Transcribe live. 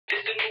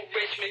This the new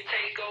Richmond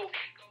takeover.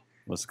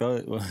 What's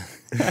good?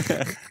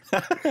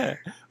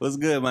 What's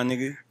good, my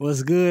nigga?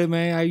 What's good,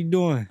 man? How you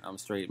doing? I'm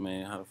straight,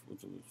 man. What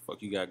the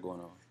fuck you got going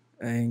on?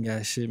 I ain't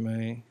got shit,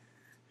 man.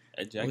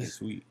 That jacket's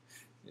sweet.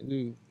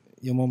 Dude,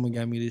 your mama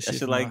got me this That shit.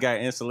 shit like got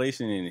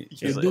insulation in it.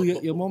 Yeah,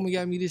 dude, your mama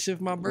got me this shit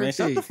for my birthday. Man,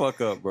 shut the fuck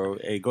up, bro.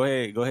 Hey, go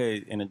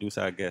ahead, introduce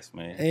our guest,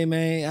 man. Hey,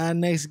 man, our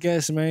next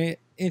guest, man.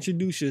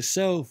 Introduce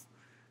yourself.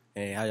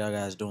 Hey, how y'all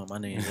guys doing? My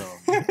name's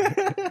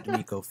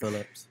Domico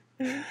Phillips.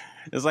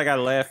 It's like I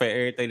laugh at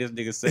everything this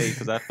nigga say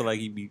because I feel like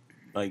he be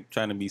like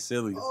trying to be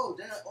silly. Oh,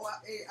 damn. Oh,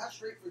 I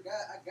straight forgot.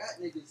 I got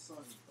niggas son.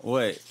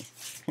 What?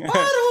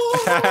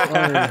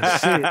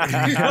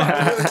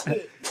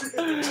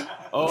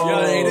 Oh,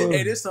 yo,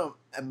 hey, this some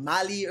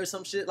Mali or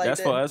some shit like That's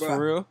that. for us, bro.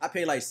 for real? I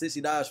paid like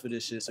 $60 for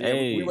this shit. So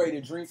Hey. we ready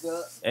to drink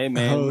up. Hey,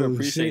 man, we Oh,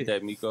 appreciate shit.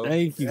 that, Miko.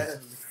 Thank you.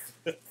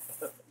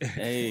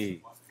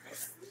 Hey.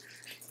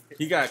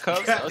 He got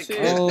cups? Oh, shit.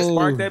 Oh.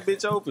 Spark that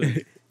bitch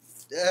open.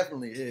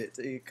 Definitely hit.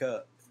 Take a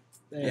cup.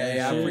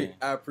 Shit.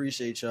 I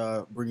appreciate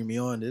y'all bringing me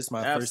on. This is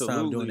my first time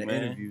Absolutely, doing the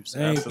man. interview. So.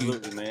 Thank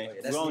Absolutely, man. Yeah,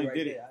 We that's only me right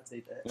did there. it. I'll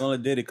take that. We only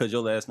did it because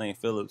your last name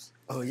Phillips.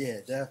 Oh, yeah,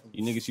 definitely.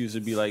 You niggas used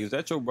to be like, is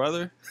that your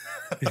brother?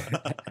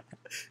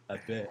 I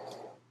bet.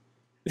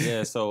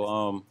 Yeah,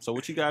 so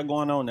what you got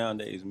going on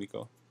nowadays,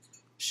 Miko?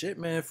 Shit,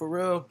 man, for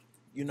real.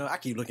 You know, I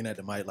keep looking at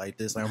the mic like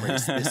this. I'm ready to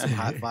spit some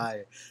hot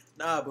fire.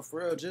 Nah, but for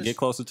real, just... Get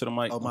closer to the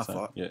mic. Oh, my I'm sorry.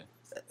 fault. Yeah.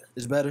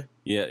 It's better?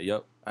 Yeah,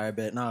 yep. All right,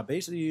 bet. Nah,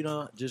 basically, you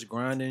know, just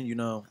grinding. You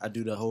know, I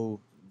do the whole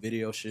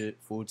video shit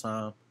full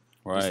time.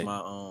 Right. It's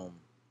my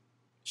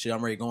shit.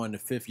 I'm ready going to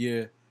 5th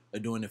year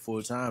of doing it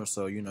full time.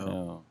 So you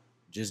know,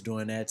 just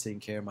doing that, taking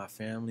care of my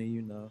family.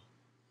 You know,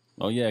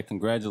 Oh yeah,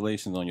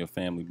 congratulations on your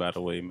family, by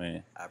the way,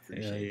 man. I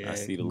appreciate it. I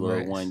see the congrats.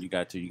 little one. You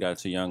got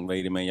your young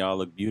lady, man. Y'all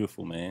look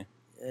beautiful, man.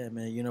 Yeah,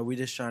 man. You know, we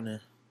just trying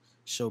to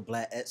show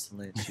black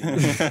excellence. You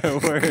know?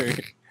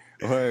 Word.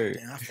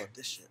 Damn, I fucked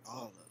this shit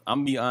all up. I'm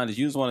gonna be honest.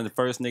 You was one of the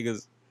first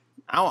niggas.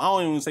 I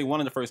don't even say one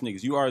of the first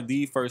niggas. You are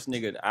the first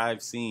nigga that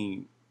I've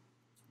seen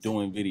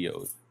doing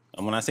videos.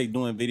 And when I say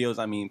doing videos,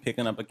 I mean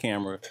picking up a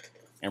camera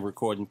and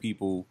recording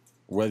people.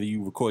 Whether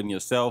you recording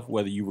yourself,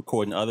 whether you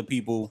recording other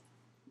people.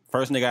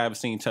 First nigga I ever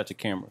seen touch a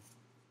camera.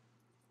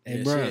 Hey,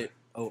 Yeah, bro. shit.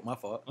 Oh, my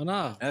fault. Oh,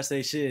 no. I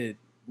say shit,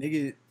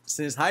 nigga.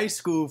 Since high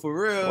school, for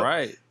real.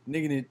 Right.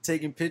 Nigga been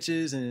taking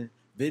pictures and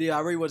video. I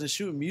really wasn't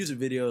shooting music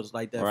videos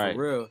like that Right.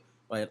 for real.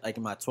 Like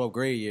in my 12th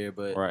grade year,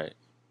 but Right.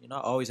 you know,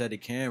 I always had the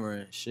camera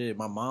and shit.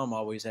 My mom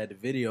always had the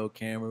video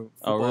camera, Oh,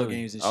 football really?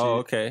 games and shit. Oh,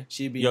 okay.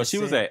 She'd be Yo, she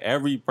was at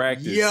every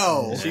practice.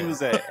 Yo. She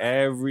was at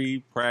every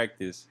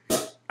practice.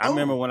 I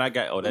remember when I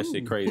got, that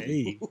shit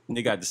crazy. Hey.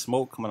 They got the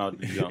smoke coming out of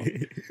the jump.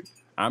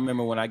 I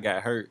remember when I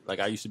got hurt, like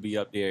I used to be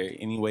up there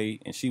anyway,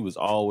 and she was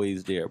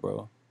always there,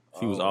 bro.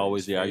 She was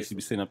always there. I used to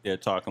be sitting up there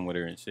talking with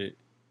her and shit.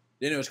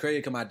 Then it was crazy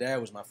because my dad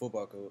was my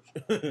football coach.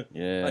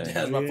 Yeah. My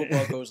dad was my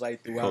football coach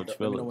like throughout Coach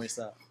the. Let me know Phillips. when to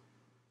stop.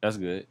 That's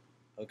good.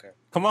 Okay.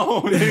 Come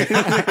on.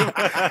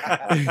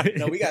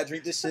 No, we gotta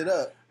drink this shit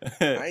up.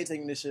 I ain't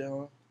taking this shit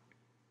home.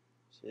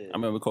 Shit. I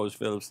remember Coach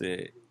Phillips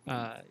said,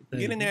 Thank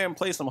get in you. there and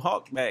play some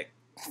hawkback,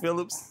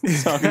 Phillips.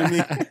 He's talking to me.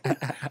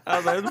 I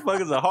was like, what the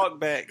fuck is a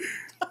hawkback?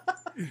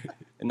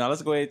 And now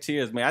let's go ahead and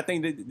cheers, man. I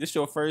think is this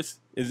your first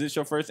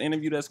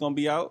interview that's going to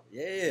be out?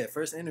 Yeah,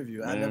 first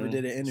interview. I Man. never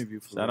did an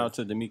interview for Shout out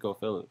to Domico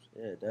Phillips.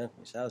 Yeah,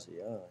 definitely. Shout out to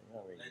y'all.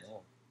 Y'all already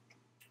know.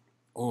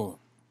 Oh,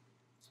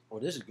 Oh,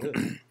 this is good.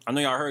 I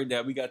know y'all heard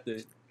that. We got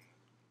the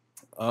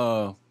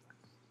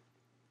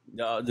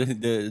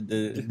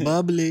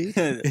Bubbly.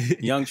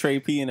 young Trey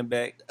P in the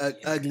back.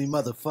 Ugly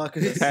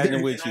motherfucker.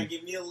 Passing with you.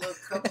 Give me a little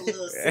couple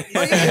little sippy.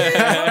 Oh,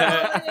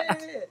 yeah.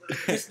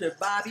 Mr.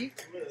 Bobby.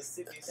 Little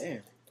sippy.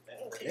 Damn.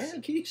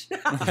 Damn,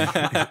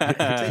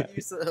 Keisha. Take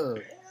you some.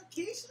 Yeah,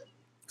 Keisha.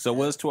 So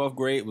was 12th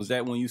grade? Was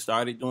that when you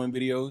started doing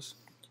videos?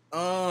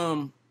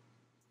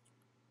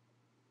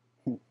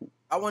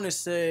 I want to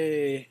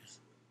say,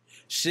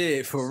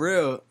 shit, for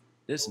real.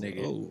 This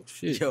nigga, Oh,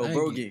 shit. yo, Thank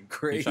bro, you. getting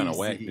crazy. You trying to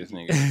whack this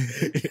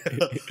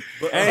nigga?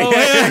 But, Hey.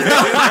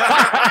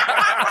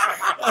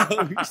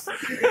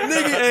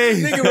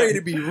 nigga ready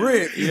to be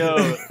ripped.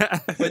 Yo.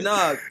 But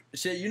nah,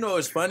 shit, you know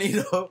what's funny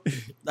though?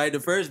 Like the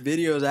first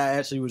videos I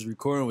actually was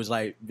recording was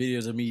like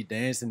videos of me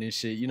dancing and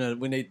shit. You know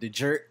when the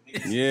jerk,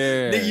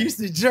 Yeah. nigga used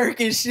to jerk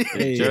and shit.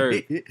 Hey. Jerk.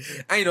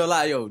 I ain't gonna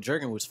lie, yo,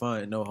 jerking was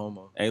fun, no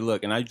homo. Hey,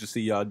 look, and I used to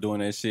see y'all doing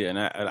that shit, and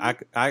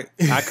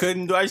I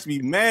couldn't do. I used to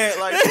be mad,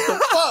 like what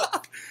the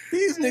fuck?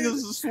 These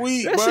niggas are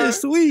sweet, That bro.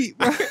 shit's sweet,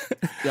 bro.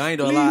 Yo, I ain't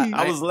gonna lie,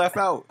 I was left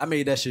out. I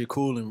made that shit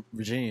cool in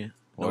Virginia.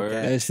 Word.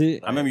 Okay. That's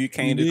it. I remember you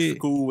came You to did.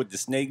 school with the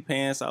snake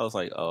pants. I was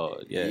like, oh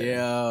yeah,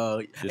 Yeah.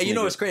 This And you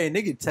know nigga- what's crazy?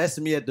 Nigga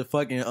tested me at the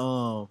fucking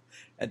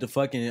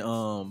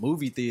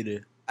movie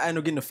theater. I ended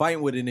up getting a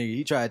fight with a nigga.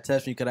 He tried to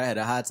test me because I had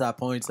a high top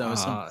ponytail and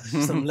Ah.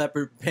 some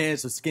leopard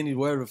pants or skinny,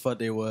 whatever the fuck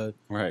they was.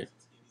 right.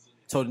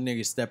 Told the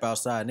nigga step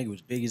outside. Nigga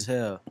was big as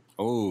hell.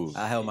 Oh,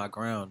 I held my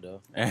ground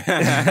though. yeah.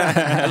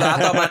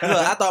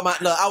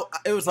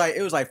 It was like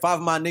 5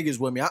 of my niggas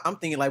with me. I'm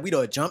thinking like we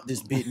done jumped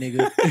this bit,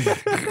 nigga.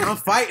 I'm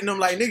fighting them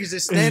like niggas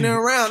just standing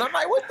around. I'm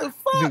like, what the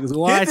fuck? Niggas Get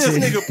watching. this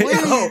nigga, please.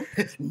 Yo,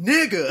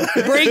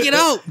 nigga, Break it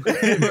out.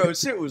 bro.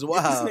 Shit was Get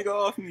wild. this nigga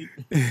off me.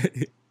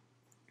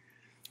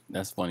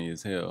 That's funny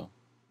as hell.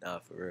 Nah,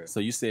 for real.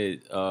 So you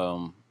said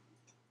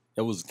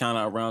it was kind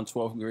of around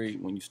 12th grade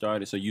when you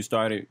started. So you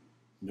started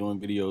doing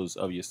videos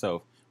of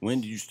yourself. When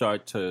did you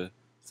start to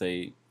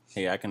say,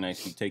 hey, I can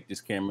actually take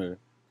this camera,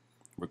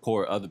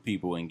 record other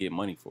people, and get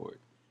money for it?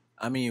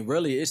 I mean,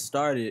 really, it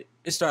started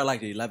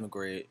like the 11th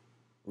grade.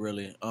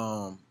 Really,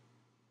 I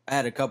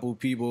had a couple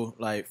people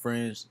like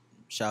friends.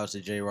 Shout out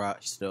to J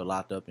Rock, he's still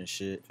locked up and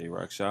shit. J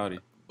Rock Shouty.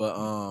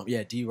 But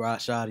yeah, D Rock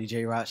Shotty,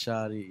 J Rock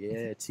Shotty,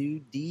 yeah,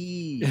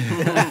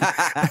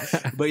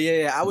 2D. But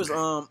yeah,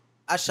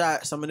 I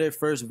shot some of their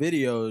first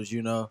videos,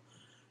 you know,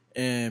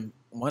 and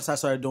once I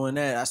started doing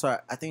that,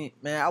 I think,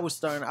 man, I was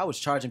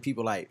charging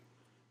people like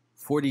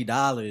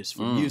 $40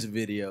 for music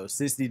videos,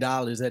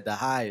 $60 at the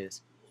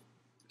highest.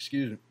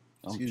 Excuse me.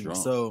 I'm Excuse me. drunk.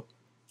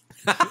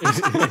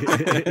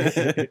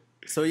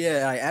 So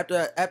yeah, like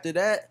after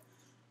that,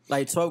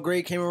 like 12th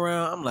grade came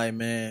around, I'm like,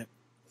 man,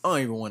 I don't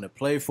even want to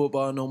play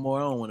football no more.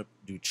 I don't want to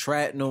do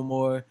track no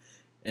more.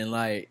 And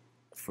like,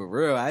 for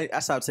real, I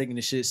stopped taking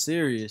the shit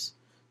serious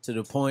to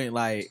the point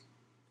like,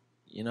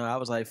 you know, I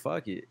was like,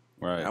 fuck it.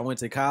 Right. I went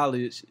to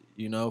college,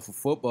 you know, for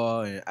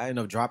football, and I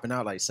ended up dropping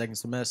out like second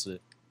semester.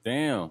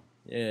 Damn.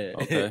 Yeah.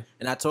 Okay.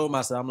 And I told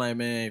myself, I'm like,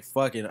 man,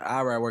 fuck it.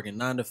 I'd rather working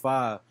 9 to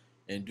 5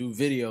 and do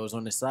videos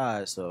on the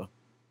side. So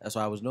that's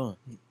what I was doing.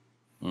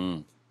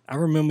 Mm. I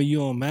remember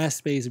you on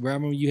MySpace, bro. I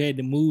remember you had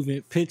the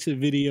moving picture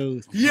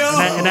videos. Yo!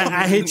 And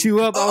I hit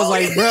you up. I was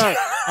like, bro.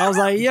 I was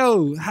like,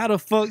 yo, how the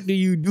fuck do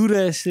you do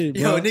that shit,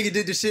 bro? Yo, nigga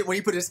did the shit when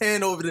he put his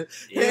hand over the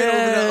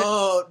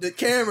the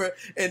camera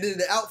and then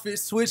the outfit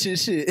switch and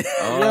shit.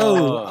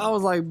 Yo, I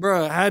was like,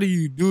 bro, how do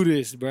you do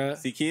this, bro?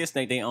 See, kids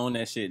think they own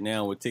that shit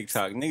now with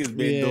TikTok. Niggas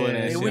been doing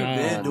that Yeah, shit. we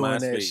been on doing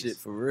that MySpace. shit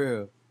for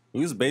real.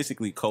 We was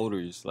basically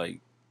coders,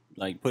 like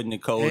putting the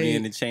code Hey.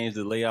 in to change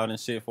the layout and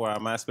shit for our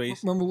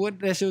MySpace. Remember what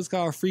that shit was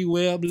called? Free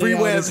web. Free layout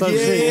or web, some yeah.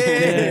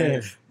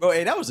 shit? Bro,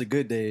 hey, that was a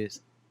good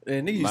days.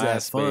 And niggas used to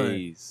have fun.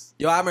 MySpace.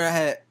 Yo, I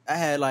remember I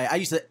had like I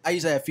used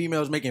to have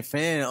females making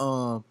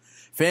fan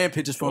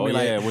pictures for Oh, me.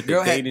 yeah, Like with the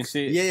girl date had, and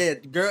shit. Yeah,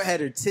 girl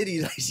had her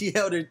titties. Like she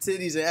held her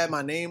titties and had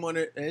my name on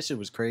it. That shit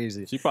was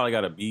crazy. She probably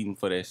got a beating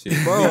for that shit.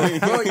 Bro,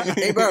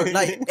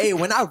 like, hey,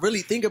 when I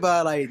really think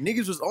about it, like,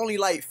 niggas was only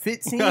like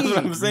 15, That's what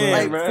I'm saying,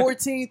 like bro.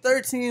 14,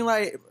 13,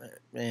 like,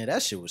 man,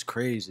 that shit was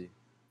crazy.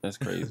 That's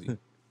crazy.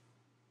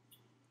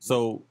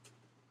 So,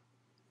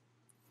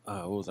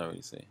 what was I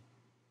already saying?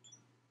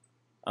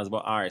 I was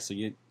about, all right, so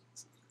I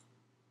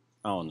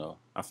don't know.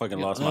 I fucking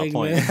Yeah, lost my like,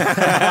 point. man.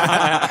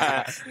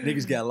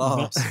 Niggas got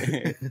lost.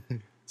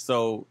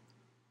 So,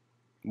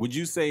 would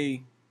you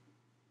say,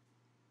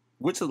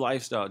 which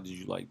lifestyle did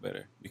you like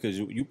better? Because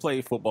you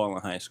played football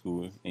in high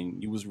school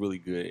and you was really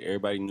good.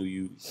 Everybody knew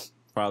you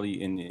probably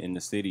in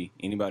the city.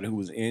 Anybody who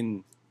was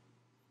in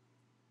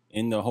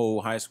the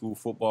whole high school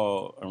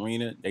football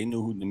arena, they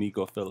knew who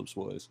Domico Phillips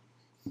was.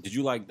 Did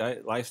you like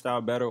that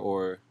lifestyle better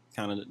or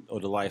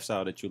the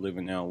lifestyle that you're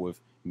living now with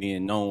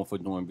being known for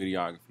doing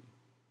videography?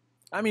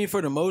 I mean,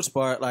 for the most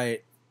part,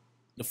 like,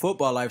 the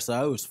football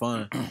lifestyle, it was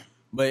fun.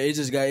 But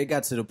it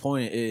got to the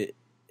point, it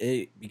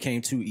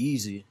became too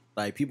easy.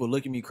 Like, people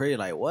look at me crazy,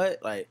 like,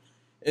 what? Like,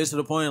 it's to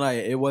the point, like,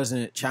 it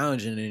wasn't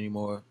challenging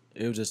anymore.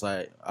 It was just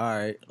like, all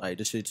right, like,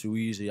 this shit too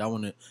easy. I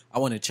want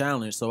to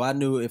challenge. So I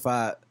knew if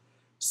I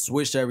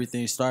switched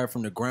everything, started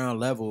from the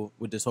ground level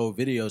with this whole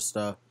video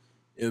stuff,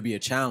 it would be a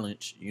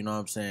challenge. You know what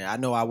I'm saying? I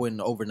know I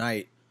wouldn't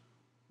overnight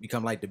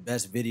become, like, the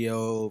best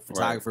video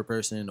photographer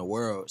person in the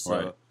world. So,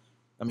 Right.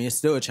 I mean, it's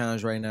still a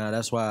challenge right now.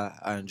 That's why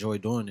I enjoy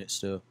doing it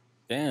still.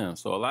 Damn,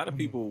 so a lot of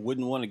people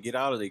wouldn't want to get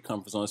out of their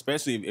comfort zone,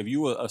 especially if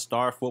you were a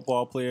star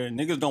football player.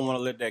 Niggas don't want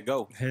to let that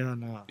go. Hell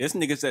no. This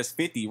niggas that's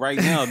 50 right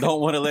now don't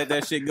want to let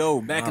that shit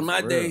go. Back Nah, in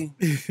my for day.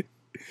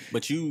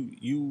 But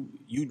you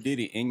did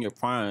it in your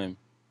prime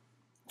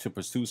to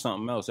pursue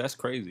something else. That's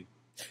crazy.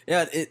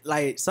 Yeah, it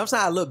like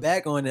sometimes I look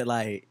back on it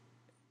like,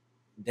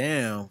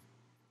 damn.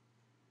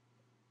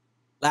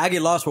 Like I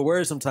get lost for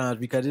words sometimes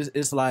because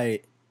it's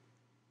like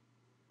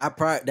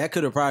that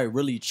could have probably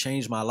really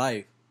changed my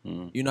life.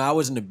 Mm. You know, I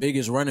wasn't the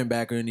biggest running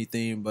back or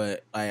anything,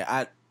 but like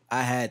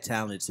I had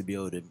talent to be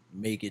able to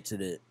make it to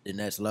the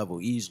next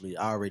level easily.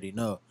 I already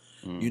know.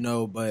 Mm. You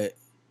know, but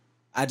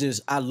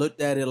I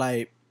looked at it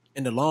like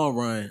in the long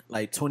run,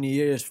 like 20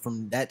 years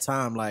from that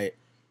time, like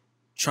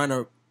trying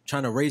to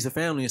raise a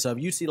family and stuff.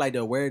 You see like the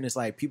awareness,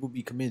 like people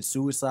be committing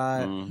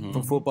suicide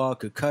from football,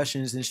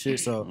 concussions and shit.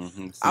 So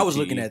I was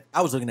looking at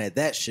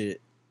that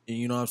shit, and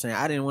you know what I'm saying.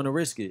 I didn't want to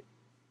risk it.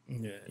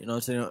 Yeah. You know what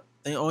I'm saying.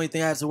 The only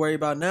thing I have to worry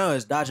about now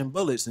is dodging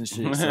bullets and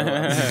shit. So.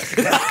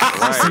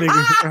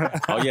 Right.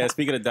 Oh yeah,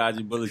 speaking of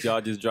dodging bullets, y'all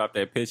just dropped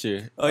that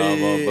picture Oh,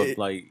 yeah. of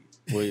like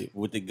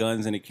with the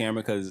guns and the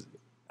camera, because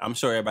I'm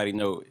sure everybody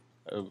know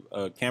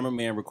a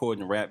cameraman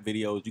recording rap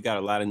videos, you got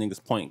a lot of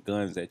niggas point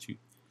guns at you.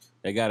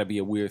 That got to be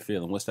a weird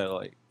feeling. What's that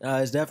like?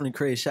 It's definitely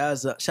crazy.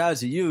 Shout out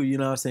to you. You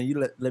know what I'm saying?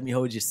 You let me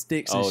hold your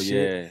sticks and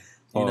shit. Yeah.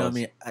 You know what I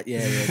mean?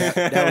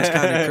 That was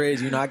kind of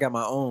crazy. You know, I got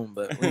my own,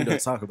 but we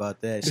don't talk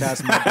about that. Shout out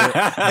to my boy.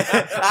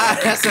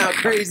 That sounds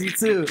crazy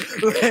too.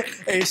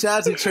 Hey, shout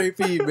out to Trey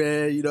P,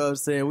 man. You know what I'm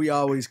saying? We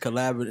always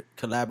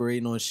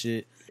collaborating on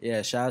shit.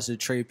 Yeah, shout out to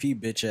Trey P,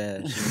 bitch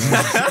ass.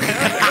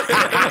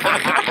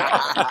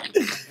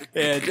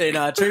 You know?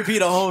 Yeah, Trey P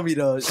the homie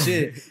though.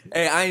 Shit.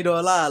 Hey, I ain't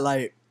gonna lie.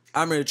 Like,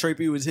 I remember Trey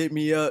P was hitting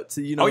me up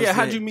to, you know. Oh yeah,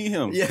 how'd you meet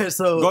him? Yeah,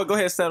 so go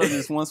ahead, settle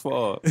this once for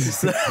all.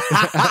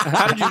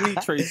 How did you meet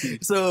Tracy?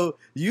 So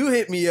you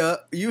hit me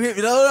up. You hit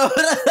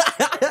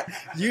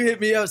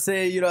me up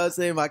saying, you know what I'm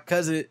saying, my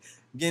cousin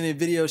getting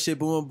video shit,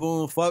 boom,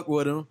 boom, fuck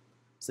with him.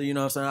 So you know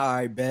what I'm saying, all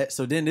right, bet.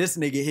 So then this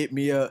nigga hit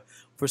me up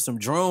for some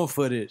drone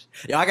footage.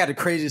 Yo, I got the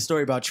craziest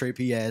story about Trey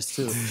P ass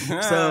too.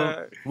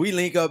 So we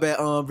link up at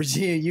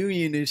Virginia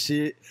Union and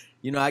shit.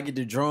 You know, I get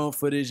the drone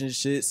footage and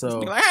shit, so...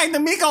 Like, hey,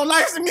 Domico,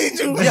 nice to meet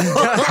you.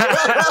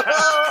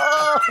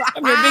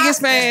 I'm your biggest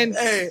fan.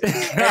 Hey,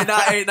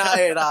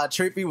 nah.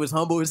 Trippy was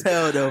humble as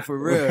hell, though, for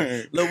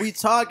real. Look, we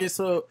talking,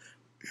 so...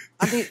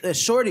 I think a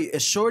shorty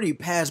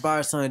passed by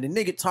her son. The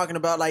nigga talking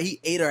about, like, he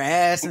ate her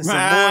ass and some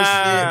more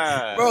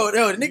shit. Bro,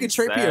 the nigga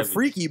Trippy a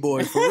freaky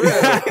boy, for real.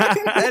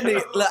 That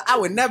nigga, look, I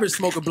would never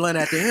smoke a blunt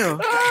after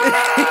him.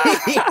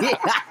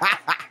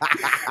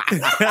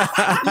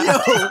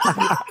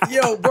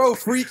 Yo, bro,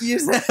 freaky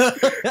as hell.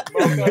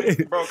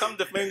 Bro, come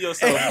defend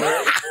yourself,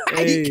 bro.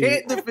 He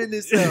can't defend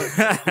himself.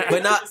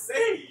 But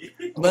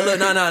look,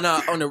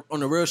 no. On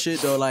the real shit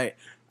though, like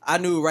I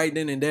knew right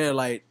then and there,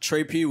 like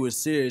Trey P was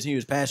serious. He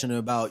was passionate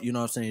about, you know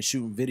what I'm saying,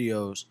 shooting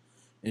videos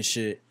and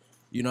shit.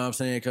 You know what I'm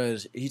saying?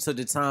 Because he took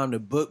the time to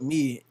book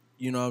me,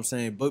 you know what I'm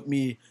saying, book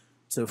me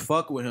to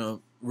fuck with him,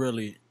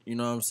 really. You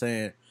know what I'm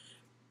saying?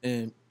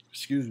 And,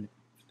 excuse me,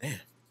 damn.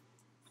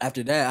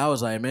 After that, I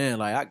was like, man,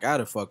 like, I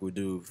gotta fuck with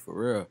dude, for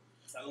real.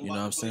 You know what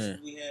I'm saying?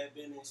 We had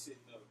been and shit,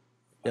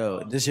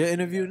 though. Yo, this your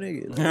interview,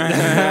 nigga?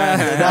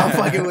 Nah, I'm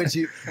fucking with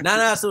you.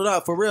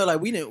 So for real,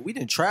 like, we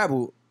didn't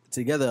travel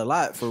together a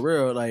lot, for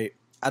real. Like,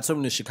 I took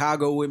him to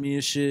Chicago with me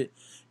and shit,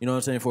 you know what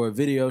I'm saying, for a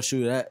video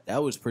shoot.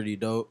 That was pretty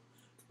dope.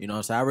 You know what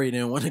I'm saying? I really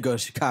didn't want to go to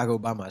Chicago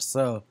by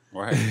myself.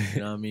 Right. You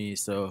know what I mean?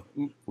 So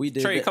we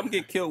did Trey, that. come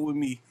get killed with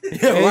me.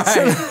 Right.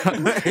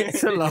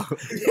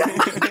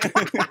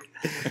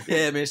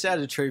 Yeah, man. Shout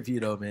out to Trey P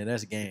though, man.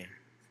 That's a game.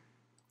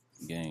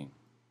 Gang.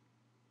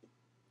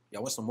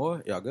 Y'all want some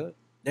more? Y'all good?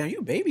 Damn,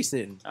 you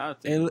babysitting. I'll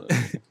take a look.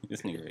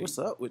 This nigga. What's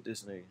up with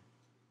this nigga?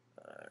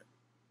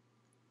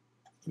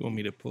 You want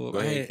me to pull up? Go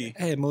I ahead, Key.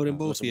 had more than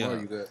both What's of some more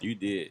y'all. you got? You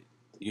did.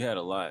 You had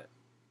a lot.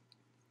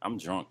 I'm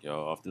drunk,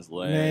 y'all, off this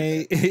last.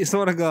 Man,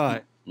 swear to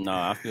God.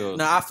 Nah, I feel.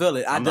 Nah, I feel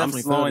it. I'm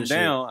Definitely slowing feel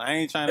down. I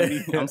ain't trying to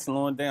be. I'm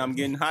slowing down. I'm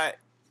getting hot.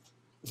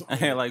 I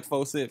had like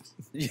 4 sips.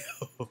 This shit.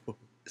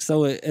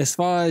 So as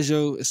far as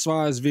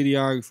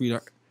videography,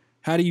 like,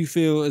 how do you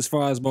feel as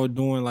far as about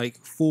doing like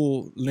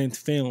full length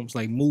films,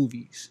 like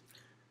movies?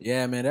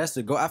 Yeah, man, that's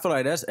the goal. I feel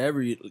like that's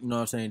every, you know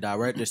what I'm saying,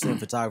 director,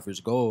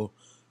 cinematographer's goal.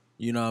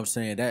 You know what I'm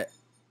saying?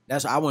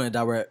 That's I want to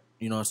direct,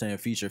 you know what I'm saying,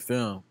 feature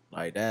film.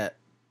 Like that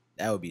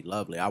would be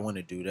lovely. I want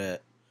to do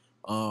that.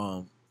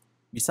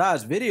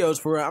 Besides videos,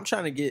 for real, I'm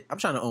trying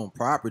to own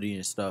property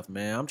and stuff,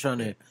 man. I'm trying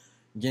to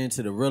get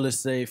into the real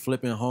estate,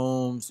 flipping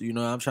homes, you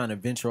know, I'm trying to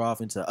venture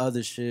off into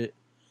other shit.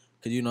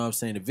 Cause you know what I'm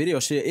saying, the video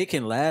shit, it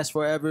can last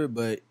forever,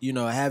 but you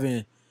know,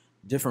 having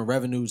different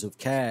revenues of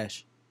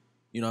cash,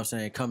 you know what I'm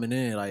saying, coming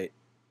in, like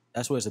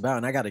that's what it's about.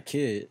 And I got a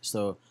kid,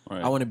 so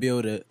Right. I want to be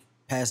able to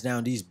pass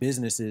down these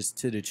businesses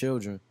to the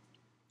children.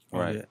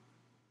 Right. Yeah.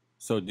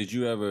 So did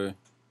you ever?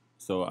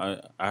 So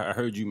I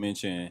heard you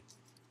mention,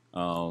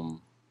 like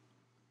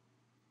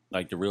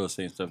the real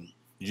estate and stuff.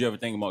 Did you ever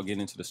think about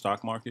getting into the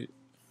stock market,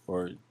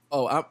 or?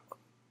 Oh,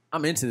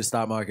 I'm into the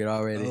stock market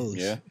already. Oh,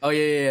 Yeah. Oh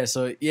yeah.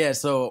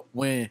 So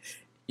when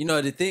you know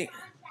the thing.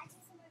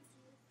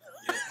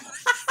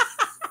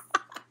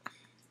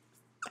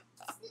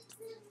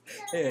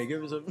 Yeah,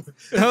 give me some.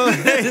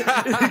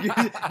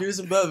 Give me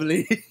some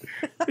bubbly.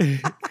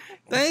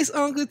 Thanks,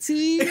 Uncle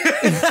T. You're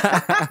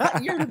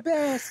the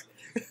best.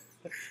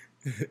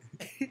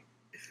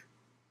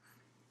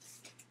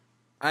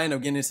 I ended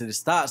up getting into the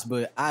stocks,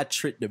 but I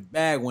tricked the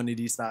bag one of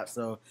these stocks.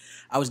 So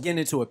I was getting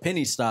into a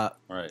penny stock,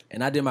 Right.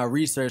 and I did my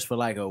research for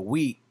like a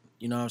week.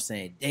 You know what I'm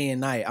saying? Day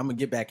and night. I'm gonna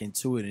get back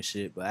into it and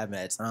shit, but I haven't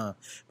had time.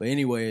 But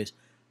anyways,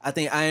 I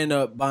think I ended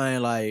up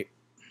buying like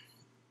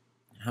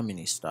how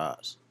many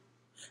stocks?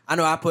 I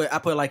know I put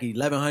like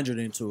 1,100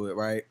 into it,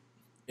 right?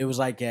 It was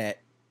like at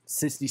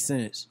 60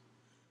 cents.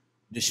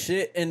 The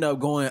shit ended up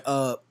going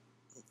up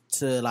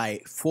to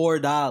like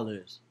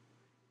 $4,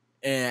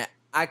 and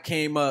I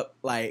came up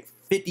like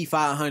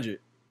 5,500.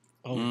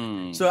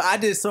 So I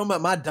did so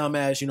much. My dumb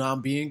ass, you know,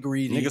 I'm being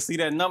greedy. Nigga see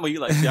that number, you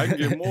like, shit, I can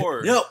get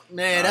more. Yep,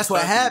 man, that's what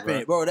trust you,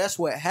 happened, bro. That's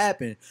what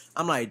happened.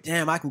 I'm like,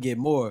 damn, I can get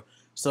more.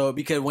 So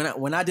because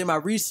when I did my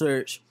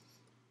research,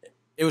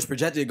 it was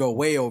projected to go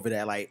way over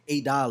that, like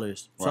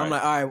 $8. So I'm Right.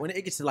 like, all right, when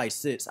it gets to like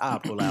 6, I'll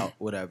pull out,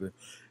 whatever.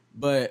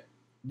 But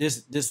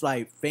this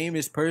like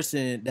famous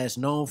person that's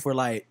known for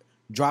like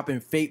dropping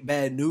fake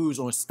bad news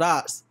on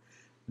stocks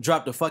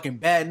dropped the fucking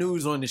bad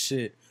news on this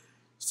shit.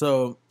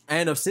 So I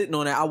ended up sitting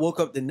on it. I woke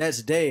up the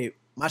next day,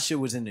 my shit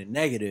was in the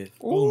negative.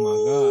 Oh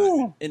my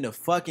god. In the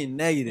fucking Oh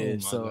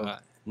negative. my So god.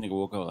 Nigga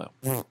woke up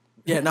like,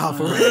 yeah, nah,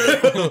 for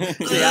real.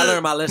 See, I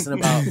learned my lesson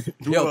about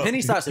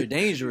penny stocks are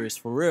dangerous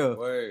for real.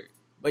 word.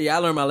 But yeah, I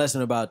learned my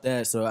lesson about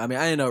that. So I mean,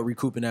 I ended up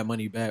recouping that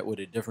money back with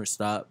a different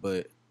stock,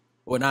 but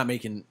not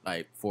making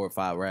like 4 or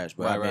 5 racks,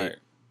 but Right.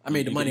 I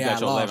made the You money got I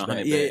your lost.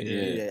 1100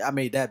 Back. back, Yeah, I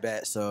made that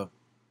back. So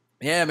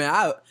yeah, man,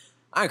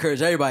 I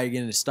encourage everybody to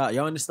get into stock.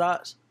 Y'all in the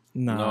stocks?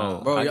 Nah.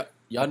 No. Bro, I-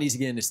 y'all need to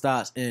get into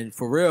stocks. And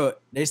for real,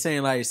 they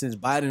saying like since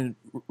Biden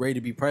ready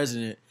to be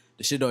president,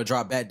 the shit don't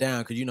drop back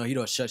down because he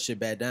don't shut shit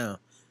back down.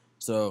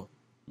 So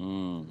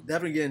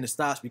definitely get into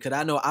stocks because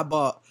I know I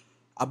bought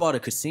a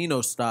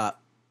casino stock.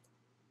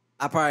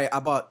 I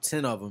bought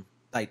 10 of them,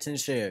 like 10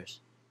 shares.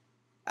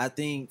 I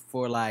think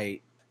for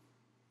like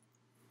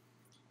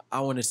I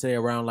want to say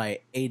around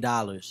like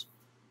 $8.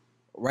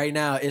 Right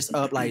now it's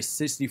up like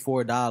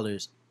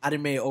 $64. I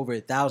done made over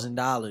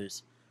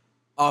 $1,000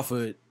 off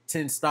of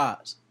 10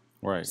 stocks.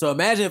 Right. So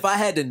imagine if I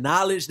had the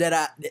knowledge that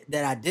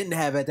I didn't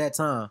have at that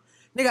time,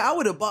 nigga. I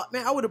would have bought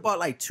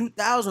like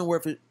 $2,000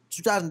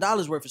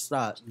 worth of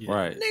stocks.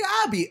 Right. Nigga,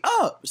 I'd be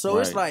up. So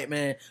it's Right. like,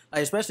 man,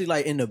 like especially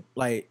like in the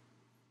like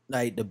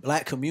the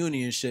black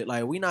community and shit.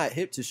 Like we not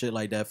hip to shit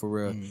like that for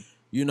real. Mhm.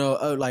 You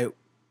know, like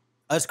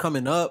us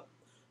coming up,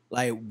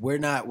 like we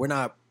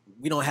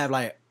don't have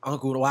like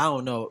uncle. Well, I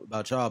don't know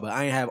about y'all, but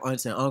I ain't have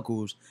aunts and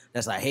uncles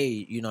that's like, hey,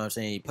 you know what I'm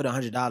saying? You put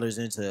 $100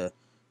 into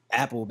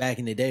Apple back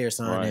in the day or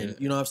something, Right. and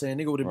you know what I'm saying?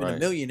 Nigga would have been a Right.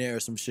 millionaire or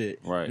some shit.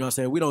 Right. You know what I'm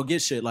saying? We don't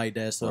get shit like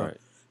that. So Right.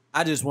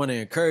 I just want to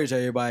encourage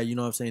everybody, you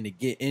know what I'm saying, to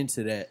get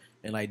into that.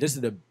 And like this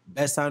is the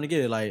best time to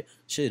get it. Like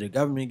shit, the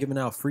government giving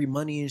out free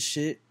money and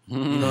shit. You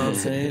know what I'm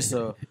saying?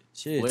 So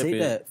shit, take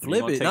that, You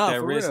flip gonna it. Take Nah, that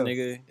for risk, real.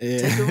 nigga.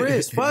 Take the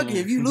risk. Fuck it.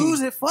 If you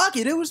lose it, fuck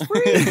it. It was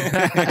free.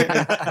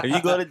 If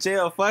you go to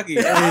jail, fuck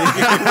it.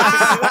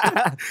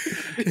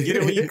 Get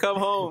it when you come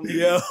home.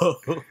 Nigga.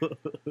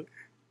 Yo.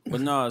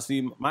 But no,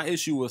 see, my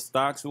issue with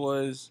stocks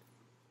was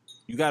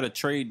you got to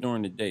trade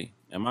during the day.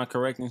 Am I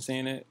correct in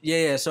saying that?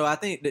 Yeah. So I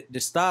think the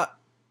stock.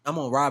 I'm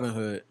on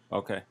Robinhood.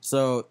 Okay.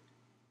 So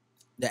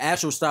the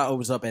actual stock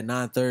opens up at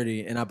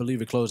 9:30, and I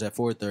believe it closed at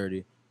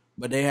 4:30.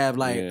 But they have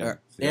like Yeah.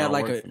 See, they have that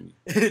like don't a work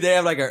for me. they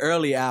have like an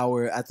early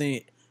hour. I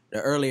think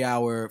the early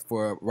hour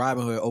for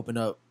Robinhood open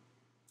up,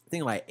 I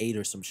think like 8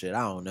 or some shit.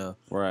 I don't know.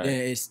 Right. Then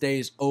it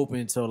stays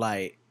open till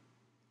like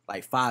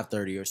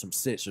 5:30 or some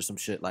 6 or some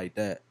shit like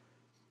that.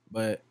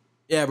 But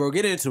yeah, bro,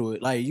 get into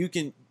it. Like you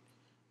can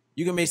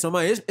make some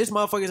money. It's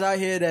motherfuckers out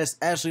here that's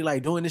actually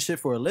like doing this shit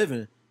for a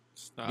living.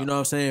 Stop. You know what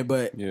I'm saying?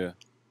 But Yeah.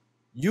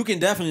 you can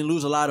definitely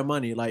lose a lot of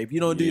money. Like if you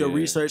don't do your Yeah.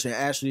 research and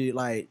actually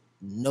like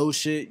know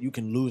shit, you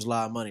can lose a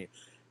lot of money.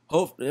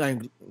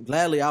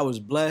 Gladly I was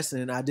blessed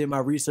and I did my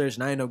research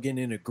and I ended up getting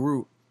in a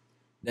group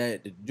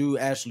that the dude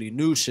actually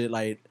knew shit.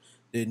 Like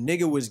the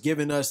nigga was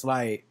giving us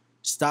like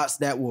stocks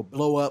that will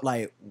blow up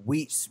like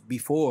weeks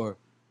before.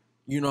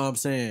 You know what I'm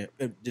saying?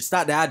 The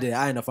stock that I did,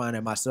 I ended up finding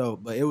it myself,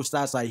 but it was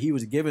stocks like he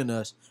was giving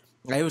us.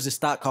 Like it was a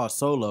stock called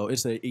Solo.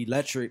 It's an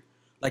electric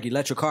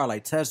car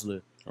like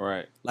Tesla.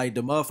 Right. Like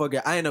the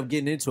motherfucker, I ended up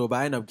getting into it, but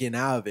I ended up getting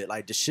out of it.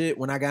 Like the shit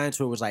when I got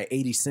into it was like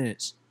 80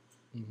 cents.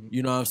 Mhm.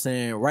 You know what I'm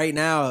saying? Right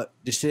now,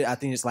 the shit I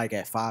think it's like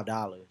at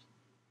 $5.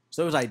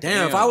 So it was like,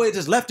 damn, if Damn. I would have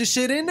just left the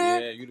shit in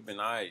there, Yeah, you'd have been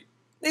all right.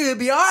 nigga, it'd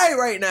be all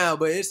right now.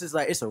 But it's just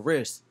like it's a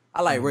risk.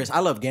 I like risk. I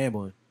love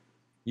gambling.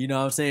 You know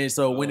what I'm saying?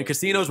 So when the Oh,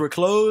 casinos were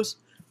closed,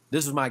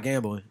 this was my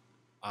gambling.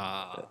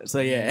 So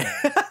yeah.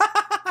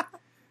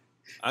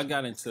 I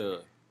got into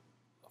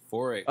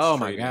Forex. Oh,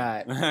 my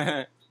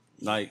trading.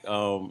 Like,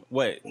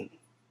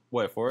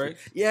 what, Forex?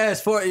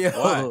 Yes, for yo.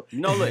 Why?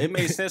 No, look, it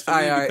made sense for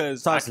All me right,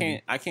 because talk to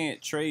me. I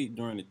can't trade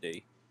during the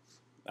day.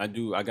 I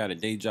got a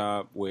day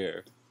job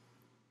where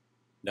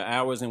the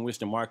hours in which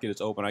the market is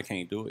open, I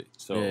can't do it.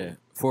 So Yeah.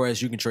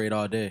 Forex, you can trade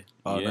all day,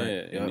 all yeah, night.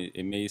 and Yep.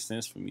 it made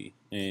sense for me.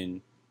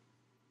 And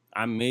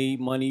I made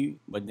money,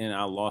 but then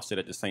I lost it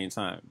at the same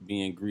time,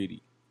 being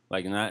greedy,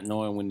 like not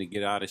knowing when to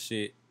get out of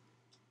shit.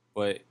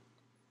 But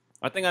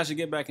I think I should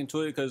get back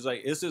into it because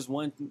like it's this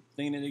one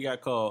thing that they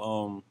got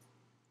called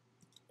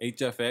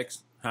HFX,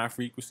 high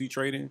frequency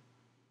trading.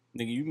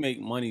 Nigga, you make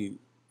money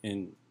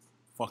in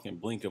fucking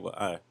blink of an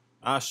eye.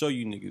 I'll show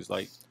you niggas.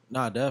 Like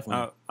Nah,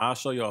 definitely. I'll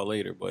show y'all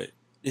later. But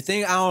The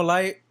thing I don't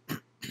like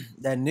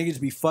that niggas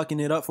be fucking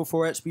it up for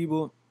Forex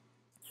people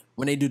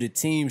when they do the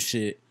team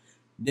shit.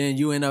 Then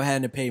you end up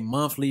having to pay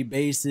monthly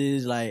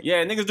basis. Like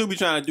yeah, niggas do be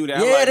trying to do that.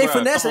 I'm yeah, like, they bruh,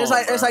 finesse it. come It's on,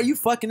 like it's bruh. like you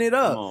fucking it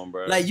up. Come on,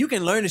 bro. Like you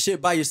can learn the shit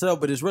by yourself,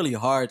 but it's really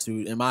hard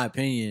to, in my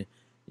opinion.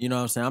 You know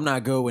what I'm saying? I'm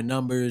not good with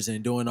numbers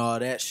and doing all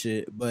that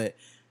shit. But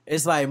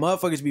It's like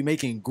motherfuckers be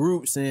making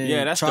groups and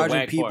Yeah, that's the charging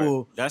whack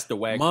people part. That's the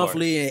whack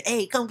monthly part. and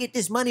hey, come get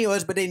this money or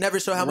us, but they never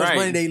show how much Right.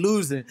 money they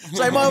losing. It's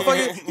like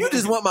motherfucker, you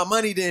just want my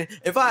money. Then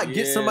if I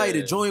get somebody to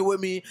Yeah. join with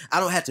me, I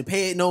don't have to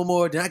pay it no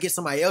more. Then I get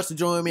somebody else to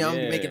join me. I'm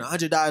Yeah. making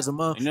 $100 a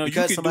month. You know, you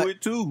because can somebody, do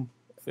it too.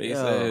 Face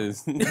Yo.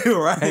 ass.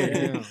 right?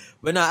 Damn.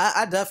 But no,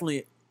 I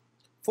definitely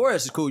Forex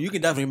is cool. You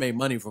can definitely make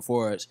money for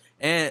Forex,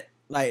 and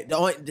like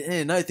and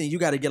another thing, you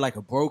got to get like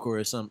a broker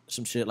or some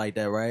shit like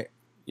that, right?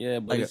 Yeah,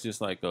 but Like it's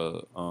just like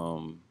a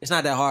It's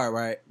not that hard,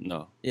 right?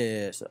 no.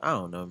 Yeah. So I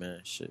don't know,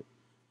 man. Shit,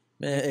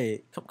 man.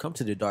 Hey, come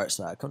to the dark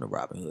side. Come to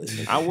Robin Hood.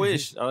 I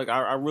wish.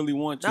 I really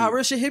want to. Nah,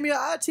 real shit. Hit me up.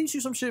 I'll teach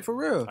you some shit for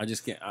real. I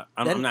just can't. That-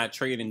 I'm not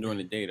trading during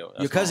the day though.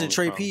 That's Your cousin my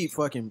Trey only P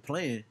fucking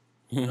playing.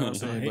 You know what I'm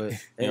saying? problem. But You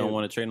hey, don't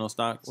want to trade no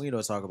stocks. we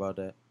don't talk about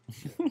that.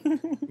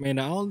 Man,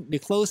 the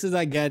closest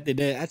I got to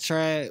that, I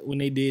tried when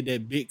they did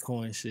that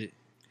Bitcoin shit.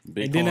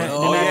 Bitcoin. And then I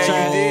yeah,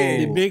 tried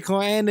you the did.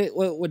 Bitcoin and the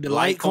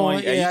Litecoin.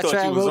 Litecoin. Yeah, you I thought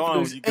tried you was both on of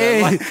when those. you got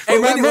Hey, Lite- Hey,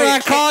 remember wait, I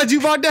wait, called you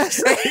about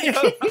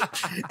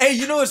that? Hey,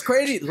 you know what's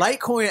crazy?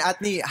 Litecoin, I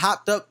think,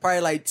 hopped up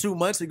probably like 2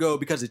 months ago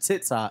because of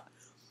TikTok.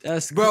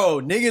 That's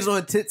Bro, niggas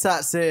on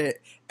TikTok said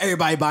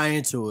everybody buy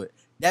into it.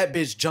 That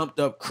bitch jumped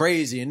up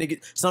crazy, and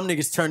some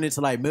niggas turned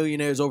into like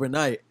millionaires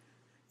overnight.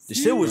 The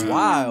shit was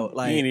wild. You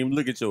Like, ain't even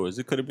look at yours.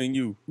 It could have been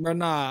you, Bro,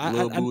 nah,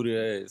 little I, booty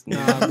ass.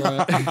 nah,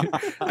 bro.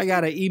 I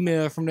got an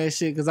email from that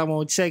shit because I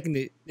won't checking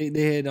it.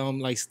 They had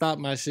like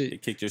stopped my They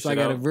shit, kicked your so I shit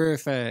got to out.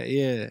 verify. it.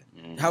 Yeah,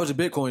 how was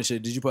the Bitcoin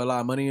shit? Did you put a lot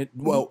of money in?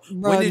 Well,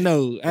 bro,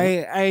 no,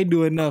 I ain't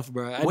do enough,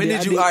 bro. When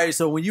did you? All right,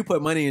 so when you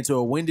put money into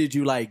it, when did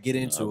you like get I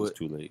into was it?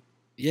 too late.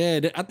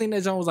 Yeah, I think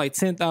that joint was like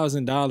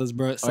 $10,000,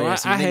 bro. So yeah,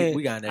 see, I nigga, had,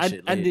 we got in that I,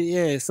 shit I late. did,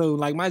 yeah. So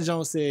like my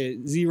joint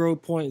said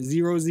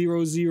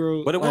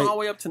 0.000. But it went like, all the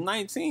way up to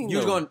 19. You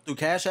was though. going through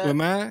Cash App? with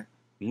mine.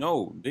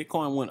 No,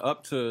 Bitcoin went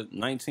up to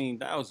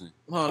 19,000.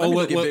 Hold on, let me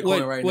look at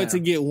Bitcoin right what now. to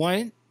get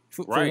one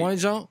for Right. one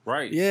junk?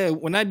 Right. Yeah,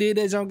 when I did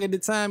that junk at the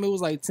time, it was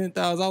like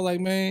 10,000. I was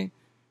like, man.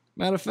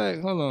 Matter of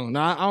fact, hold on.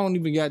 Nah, I don't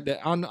even got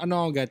that. I know I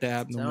don't got that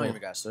app I no don't more.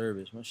 even got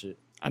service. My shit.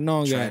 I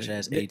know I got Trash it.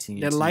 ass That- 18.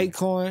 That You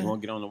Litecoin.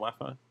 want to get on the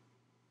Wi-Fi?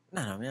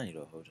 Nah, man, I need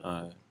a whole job.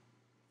 All right.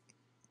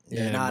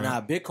 Yeah, bro.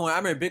 nah. Bitcoin. I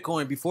remember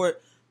Bitcoin before,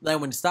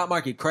 like when the stock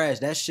market crashed,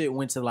 that shit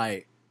went to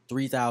like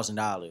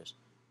 $3,000,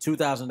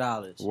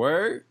 $2,000.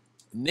 Word?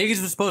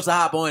 Niggas was supposed to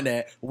hop on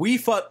that. We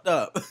fucked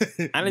up,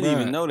 I didn't Bruh.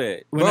 even know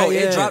that. When bro. I-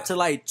 It yeah. dropped to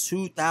like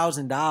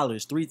 $2,000,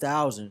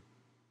 $3,000.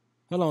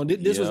 Hold on.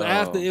 This was Yo.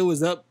 after it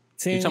was up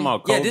 10. You talking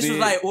about COVID? Yeah, this was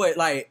like what,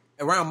 like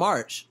around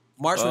March.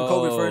 March when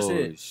COVID first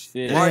hit.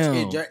 Shit. March,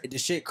 Damn. the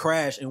shit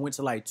crashed and went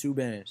to like 2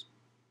 bands.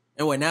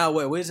 And what now?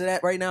 What is it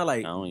at right now? Like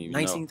I don't even know.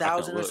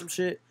 19,000 I or can some look.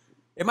 shit.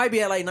 It might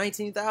be at like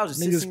 19,000. Niggas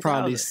 16,000.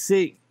 probably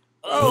sick.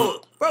 Bro,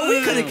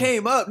 we could have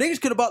came up. Niggas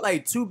could have bought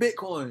like 2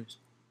 Bitcoins.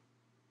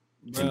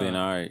 And then,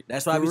 all right.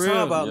 That's what I be For talking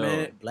real. about, Yo.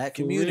 man. Black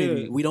For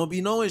community. real. We don't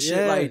be knowing shit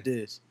Yeah. like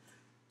this.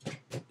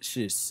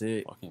 Shit's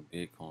sick. Fucking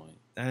Bitcoin.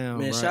 Damn,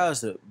 Man, bro. shout out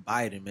to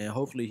Biden, man.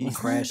 Hopefully he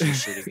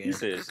crashes shit He again.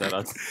 said, shout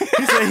out.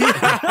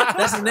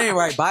 That's his name,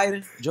 right?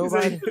 Biden? Joe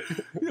Biden?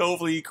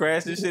 Hopefully he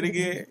crashes shit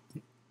again.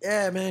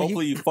 Yeah, man.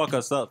 Hopefully you fuck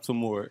us up some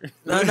more.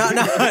 No.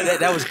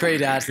 that was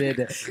crazy. I said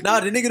that.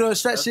 No, the nigga don't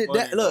shut That's shit funny,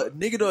 down. Look,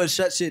 nigga don't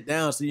shut shit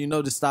down, so you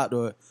know to stop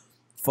the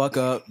fuck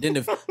up. Then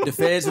the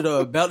feds with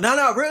the belt.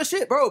 No, real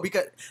shit, bro.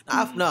 Because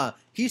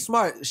he's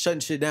smart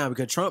shutting shit down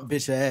because Trump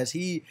bitch ass.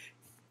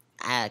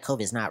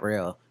 COVID's not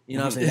real. You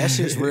know what I'm saying? That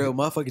shit's real.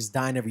 Motherfuckers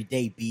dying every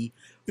day, B.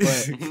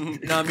 But you know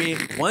what I mean?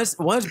 Once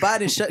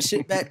Biden shut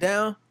shit back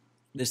down,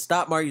 the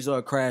stock market's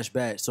gonna crash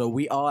back. So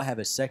we all have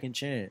a second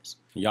chance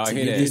Y'all to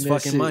hear get that? this That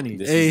fucking shit. money.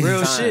 This Hey. is the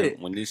Real time shit.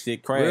 when this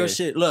shit crash. Real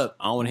shit. Look,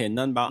 I don't want to hear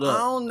nothing about. Look. I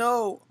don't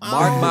know. I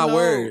mark don't my know.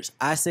 words.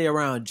 I say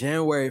around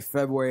January,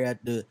 February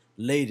at the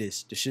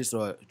latest, the shit's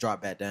gonna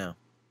drop back down.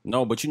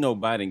 No, but you know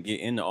Biden get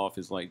in the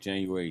office like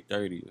January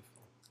 30th.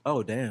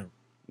 Oh damn.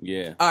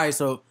 Yeah. All right,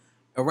 so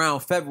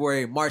around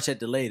February, March at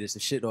the latest, the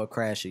shit will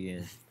crash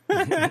again.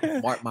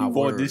 Mark my You want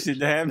words. this shit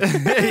to happen? Yo,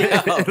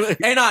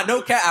 hey,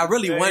 no cat. I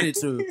really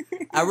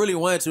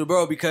wanted to,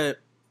 bro, because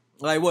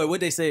like what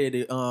they say,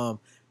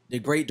 the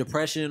Great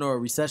Depression or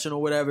recession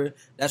or whatever.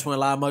 That's when a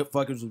lot of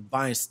motherfuckers was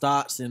buying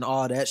stocks and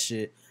all that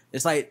shit.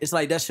 It's like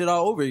that shit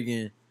all over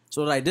again.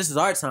 So like this is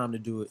our time to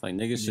do it. Like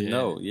niggas should Yeah.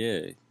 know.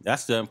 Yeah,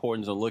 that's the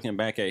importance of looking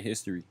back at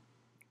history.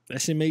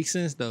 That shit makes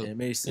sense though. It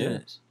makes Yeah.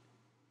 sense.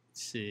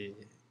 Shit.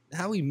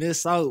 How we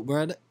miss out,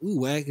 bro? We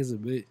whack as a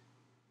bitch.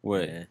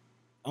 What? Yeah.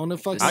 On the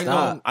fucking I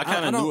Stop.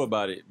 kind of don't- knew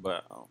about it,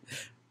 but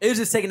It was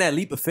just taking that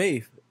leap of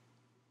faith.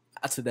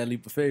 I took that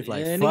leap of faith.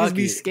 Like, yeah, fuck niggas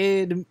be it.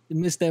 scared to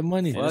miss that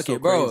money. Yeah. it's Fuck so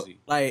it, bro. crazy.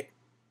 Like,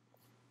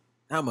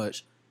 how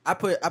much? I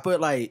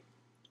put like,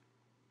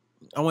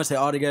 I want to say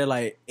altogether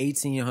like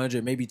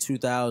 1,800, maybe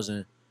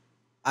 2,000.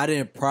 I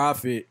didn't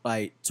profit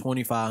like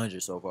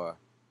 2,500 so far,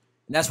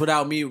 and that's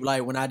without me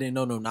like when I didn't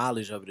know no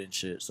knowledge of it and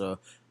shit. So,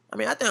 I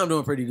mean, I think I'm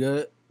doing pretty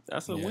good.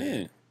 that's a Yeah.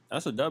 win.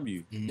 That's a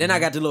W. Then I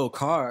got the little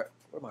card.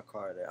 Where my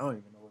card at? I don't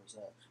even know where it's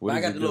at. What But I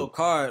does got it the do? little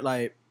card.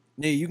 Like,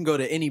 nigga, you can go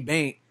to any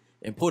bank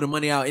and pull the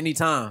money out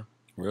anytime.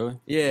 Really?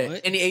 Yeah,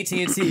 What? any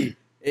AT&T.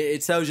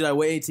 It tells you like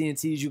what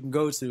AT&Ts you can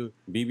go to.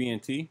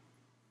 BB&T?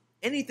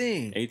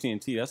 Anything.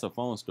 AT&T, that's a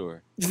phone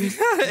store. You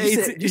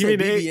said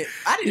BB.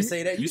 I didn't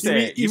say that. You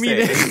said said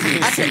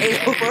I said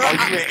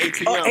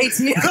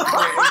ATM.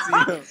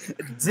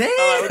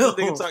 Damn.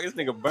 This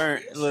nigga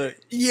burnt. Look.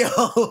 Yo.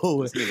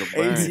 This nigga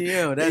burnt.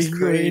 ATM. That's You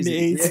go in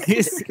crazy. the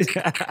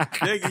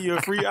ATM. They give you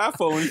a free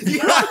iPhone.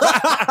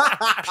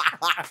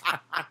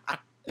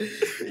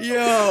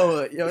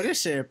 Yo, this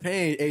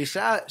champagne. Hey,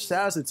 shout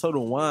out to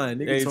Total Wine.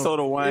 Nigga Hey,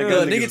 Total Wine.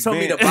 Yo, nigga told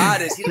me to buy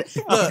this. He like,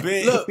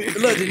 look.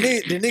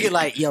 The nigga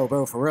like, yo,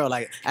 bro, for real.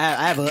 Like,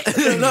 I have a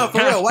no, for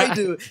real. White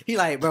dude. He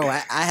like, bro,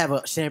 I have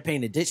a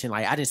champagne addiction.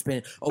 Like, I didn't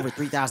spend over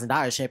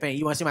 $3,000 champagne.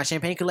 You want to see my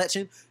champagne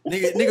collection?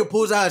 Nigga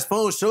pulls out his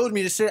phone, shows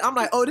me the shit. I'm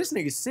like, oh, this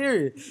nigga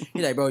serious.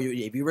 He like, bro,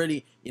 if you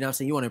really, you know what I'm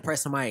saying, you want to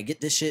impress somebody and get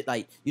this shit,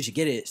 like, you should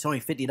get it. It's only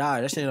 $50.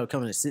 That shit ended up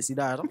coming to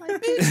 $60. I'm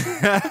like,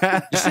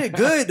 bitch, this shit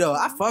good though.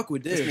 I fuck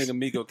with this. This nigga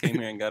Miko came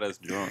here and got us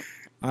drunk.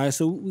 All right,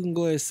 so we can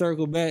go ahead and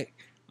circle back.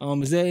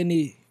 Is there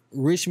any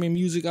Richmond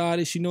music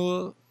artists you know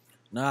of?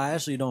 Nah, I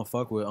actually don't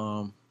fuck with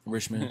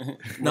Richmond.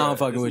 Nah, I'm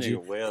fucking with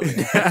you.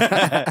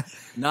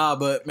 Nah,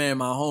 but man,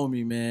 my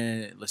homie,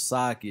 man,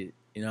 Lasocket,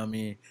 you know what I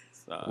mean?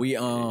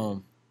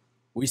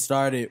 We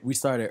started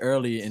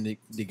early in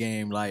the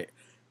game. Like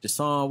the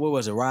song, what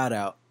was it, Ride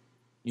Out?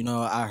 You know,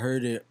 I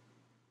heard it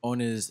on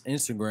his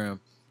Instagram.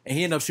 And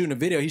he ended up shooting a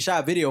video. He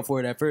shot a video for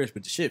it at first,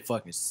 but the shit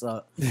fucking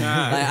sucked. Like,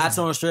 I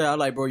told him straight, I was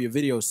like, bro, your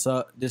video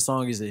sucked. This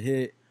song is a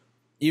hit.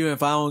 Even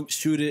if I don't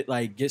shoot it,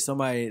 like, get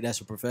somebody that's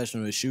a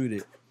professional to shoot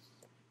it.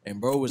 And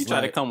bro was you like,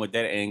 try to come with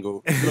that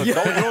angle. Look, you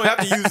don't have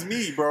to use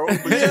me, bro.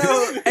 for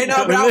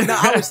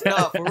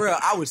real,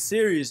 I was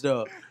serious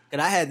though.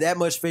 And I had that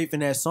much faith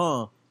in that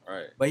song.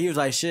 Right. But he was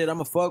like, shit, I'm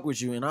gonna fuck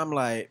with you. And I'm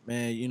like,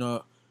 man, you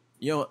know,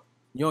 you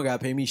don't gotta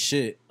pay me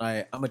shit.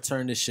 Like, I'm gonna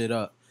turn this shit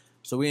up.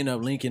 So we ended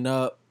up linking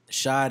up,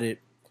 shot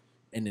it,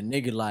 and the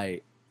nigga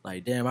like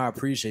damn, I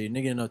appreciate it.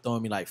 Nigga ended up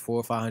throwing me like $400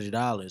 or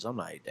 $500. I'm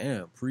like,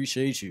 damn,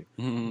 appreciate you.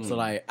 Mm-hmm. So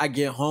like, I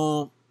get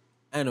home,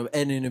 I end up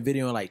editing the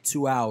video in like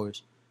 2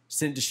 hours.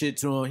 Sent the shit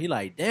to him. He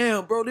like,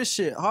 damn, bro, this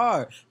shit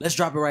hard. Let's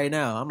drop it right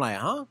now. I'm like,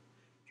 huh?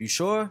 You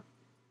sure?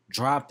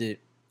 Dropped it.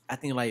 I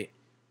think like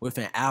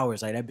within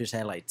hours, like that bitch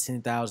had like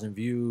 10,000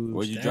 views.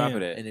 Where'd you drop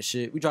it at? And the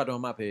shit, we dropped it on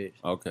my page.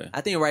 Okay.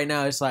 I think right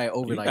now it's like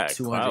over You like got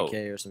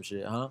 200K or some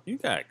shit, huh? You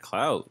got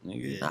clout,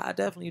 nigga. Nah, I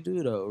definitely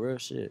do though, real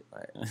shit.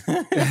 Like,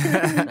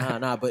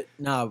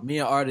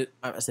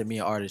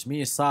 me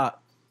and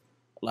Sock,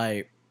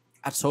 like,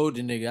 I told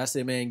the nigga, I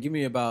said, man, give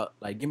me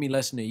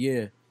less than a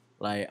year.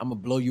 Like, I'm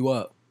gonna blow you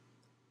up.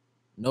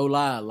 No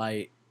lie,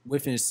 like,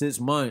 within 6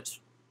 months,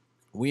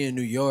 we in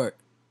New York,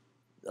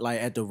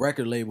 like, at the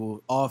record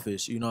label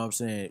office, you know what I'm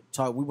saying?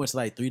 We went to,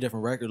 like, 3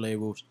 different record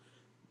labels,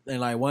 and,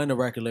 like, one of the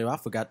record labels, I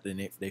forgot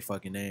they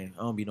fucking name.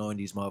 I don't be knowing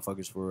these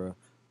motherfuckers for real.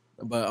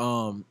 But,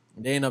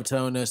 they ended up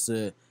telling us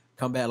to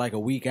come back, like, a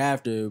week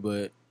after,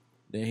 but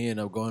then he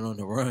ended up going on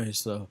the run,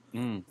 so.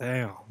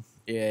 Damn.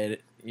 Yeah,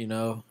 you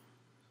know.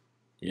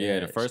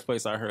 Yeah, the first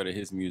place I heard of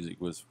his music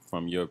was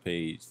from your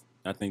page.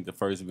 I think the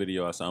first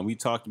video I saw, and we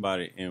talked about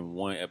it in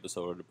one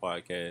episode of the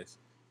podcast,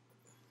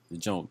 the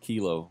joint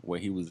Kilo, where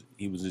he was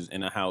just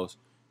in a house,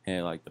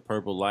 had like the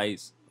purple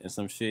lights and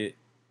some shit.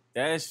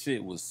 That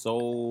shit was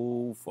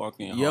so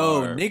fucking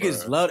hard.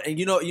 Niggas loved it. And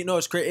you know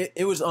it's crazy.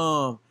 It was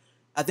I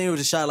think it was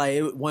a shot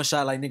one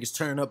shot like niggas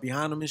turning up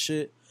behind him and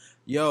shit.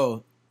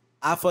 Yo,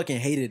 I fucking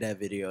hated that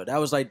video. That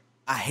was like,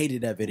 I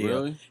hated that video.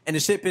 Really? And the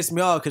shit pissed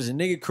me off because the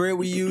nigga crib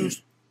we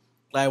used,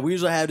 like, we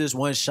usually have this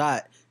one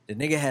shot. The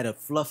nigga had a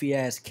fluffy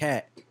ass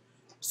cat.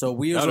 So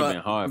we usually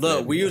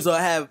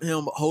have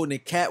him holding a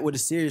cat with a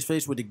serious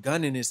face with a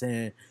gun in his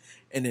hand.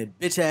 And the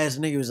bitch ass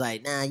nigga was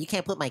like, nah, you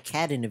can't put my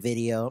cat in the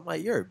video. I'm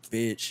like, you're a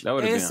bitch. That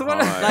would have been hard.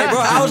 Like, bro,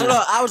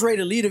 I was ready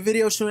to leave the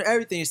video shooting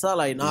everything. So I'm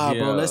like, nah,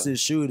 bro, let's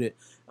just shoot it.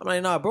 I'm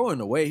like, nah, bro, in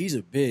the way, he's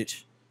a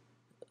bitch.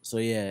 So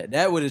yeah,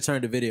 that would have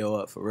turned the video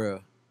up for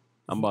real.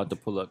 I'm about to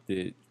pull up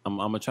I'm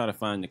gonna try to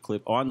find the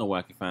clip. Oh, I know where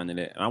I can find it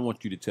at. And I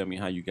want you to tell me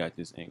how you got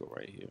this angle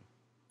right here.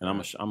 And I'm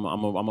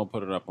gonna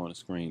put it up on the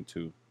screen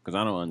too, because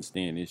I don't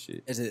understand this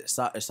shit. Is it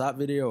a stop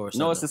video or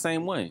something? No, it's the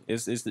same one.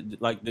 It's the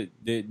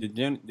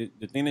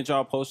thing that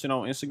y'all posted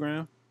on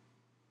Instagram.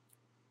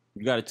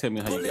 You gotta tell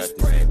me how you got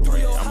this angle right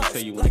here. I'm gonna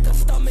tell you when it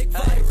comes.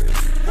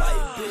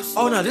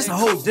 Oh no, this is a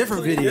whole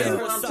different video.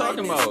 That's what I'm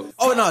talking about.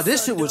 Oh no,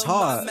 this shit was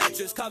hard. Watch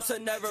this.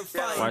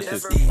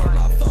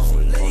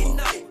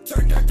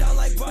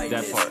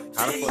 That part.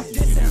 How the fuck did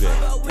you do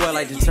that? What,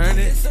 like to turn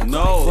it?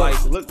 No,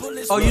 like look.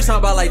 Oh, you talking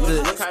about like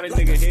the? Look how the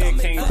nigga head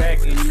came back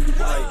and you was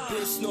like,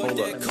 hold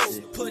up.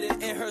 Put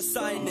it in her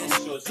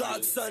sinus.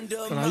 Drugs under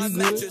Are my you good?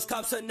 mattress.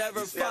 Cops will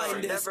never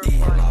find this.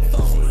 My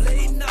phone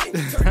late night.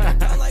 Turn it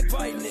down like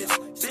brightness.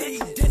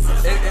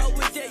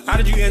 How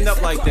did you end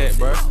up like that,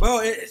 bro?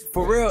 Bro,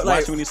 for real,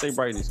 like, Watch when you say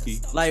brightness,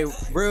 Key. like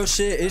real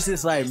shit. It's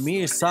just like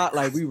me and Sock,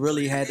 like we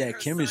really had that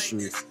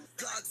chemistry.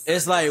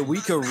 It's like we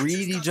could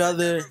read each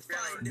other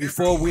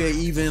before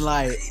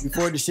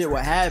the shit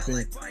would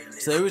happen.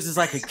 So it was just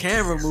like a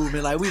camera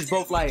movement. Like we was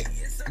both like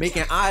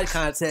making eye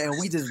contact and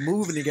we just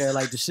moving together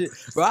like the shit.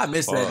 Bro, I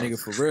miss that nigga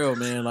for real,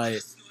 man.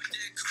 Like,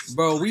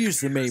 bro, we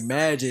used to make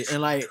magic.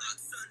 And like,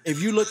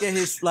 if you look at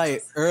his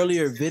like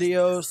earlier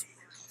videos,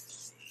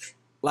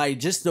 like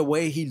just the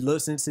way he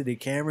looks into the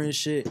camera and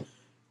shit,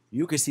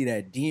 you could see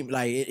that demon.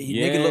 Like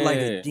nigga look like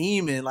a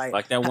demon.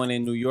 Like that one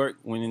in New York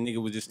when the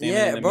nigga was just standing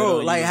in the bro.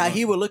 middle. Like how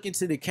he would look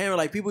into the camera.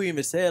 Like people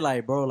even said,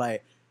 like, bro,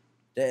 like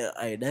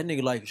that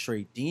nigga like a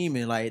straight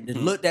demon. Like the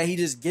look that he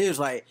just gives,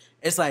 like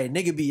it's like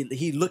nigga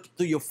he look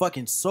through your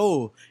fucking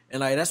soul, and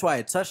like that's why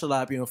it touched a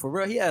lot of people. For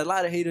real, he had a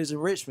lot of haters in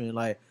Richmond.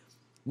 Like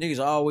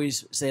niggas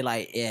always say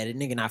like, yeah, the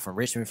nigga not from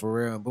Richmond for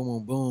real, and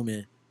boom, boom,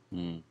 boom,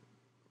 and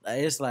like,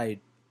 it's like,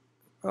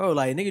 bro,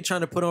 like nigga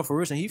trying to put on for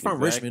Richmond. He from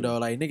Richmond though.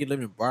 Like nigga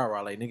living in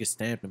Broward. Like nigga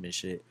stamped him and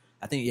shit.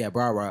 I think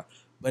Broward.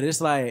 But it's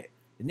like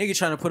the nigga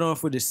trying to put on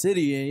for the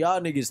city, and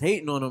y'all niggas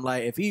hating on him.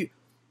 Like if he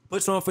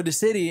puts on for the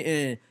city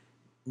and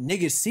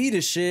niggas see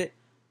the shit,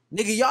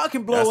 nigga, y'all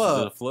can blow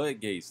up. The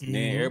floodgates. Then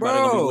everybody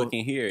gonna be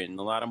looking here, and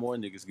a lot of more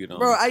niggas get on.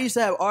 Bro, I used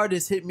to have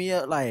artists hit me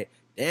up like,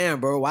 damn,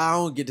 bro, why I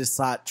don't get the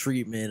sock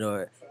treatment?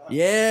 Or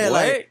yeah, what?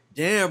 Like,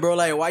 damn, bro,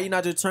 like why you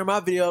not just turn my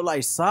video up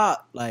like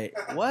sock? Like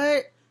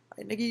what?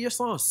 Like nigga, your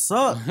song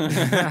suck. Your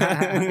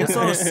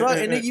song suck,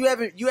 and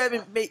nigga, you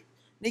haven't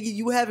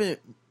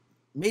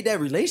made that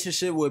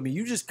relationship with me.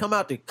 You just come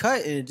out the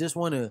cut and just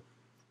want to,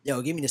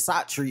 give me the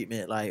sock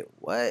treatment. Like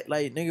what?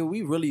 Like nigga,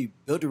 we really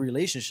built a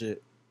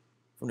relationship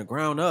from the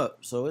ground up.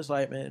 So it's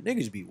like, man,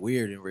 niggas be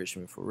weird in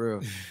Richmond for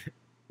real.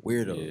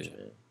 Weirdos,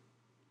 man.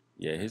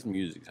 Yeah, his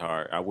music's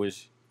hard. I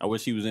wish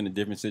he was in a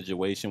different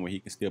situation where he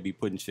could still be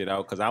putting shit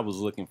out, because I was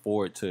looking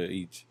forward to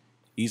each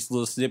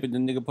little snippet the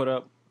nigga put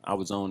up. I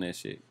was on that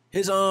shit.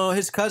 His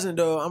cousin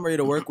though, I'm ready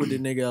to work with the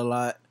nigga a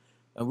lot.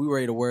 And we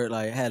ready to work,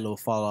 like had a little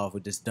fall off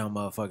with this dumb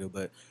motherfucker,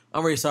 but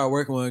I'm ready to start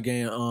working with him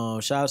again.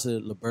 Shout out to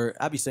LeBert.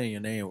 I be saying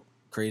your name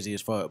crazy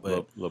as fuck,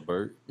 but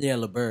LeBert. Yeah,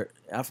 LeBert.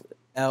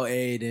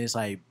 LA, then it's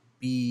like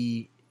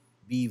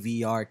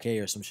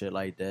BVRK or some shit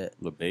like that.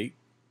 LeBate?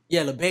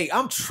 Yeah, LeBate.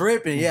 I'm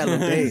tripping. Yeah,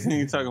 LeBate.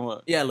 You talking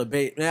about? Yeah,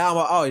 LeBate. Man, I'm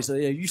always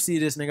you see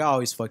this nigga, I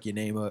always fuck your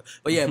name up.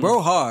 But yeah,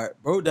 bro hard.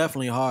 Bro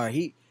definitely hard.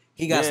 He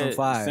got some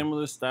fire.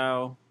 Similar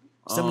style.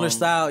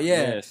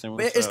 Yeah.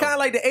 Similar It's kind of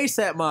like the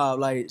ASAP mob,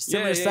 like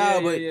similar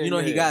style, but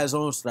he got his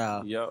own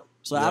style. Yep.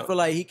 So I feel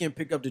like he can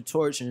pick up the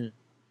torch and,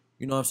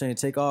 you know what I'm saying,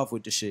 take off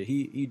with the shit.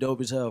 He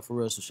dope as hell for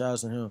real, so shout out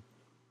to him.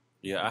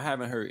 Yeah, I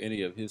haven't heard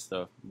any of his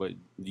stuff, but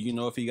do you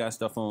know if he got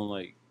stuff on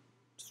like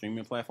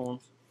streaming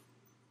platforms?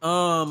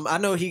 I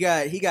know he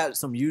got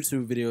some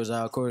YouTube videos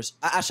out, of course.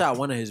 I shot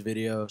one of his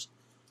videos.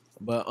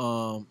 But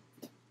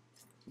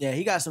yeah,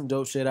 he got some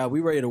dope shit out. We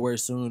ready to work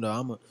soon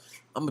though.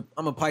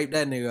 I'm a pipe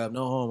that nigga up.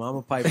 No homo. I'm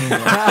a pipe him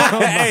up.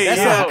 Hey, that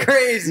sounds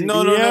crazy.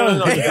 No. You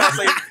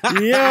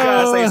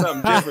gotta say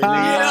something different,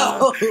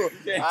 nigga.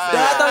 I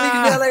thought he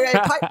could be like, hey,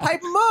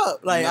 pipe him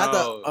up. Like I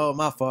thought, oh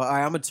my fault. All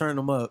right, I'm gonna turn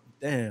him up.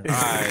 Damn. All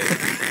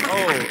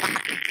right.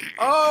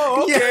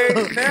 Oh,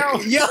 okay. Now,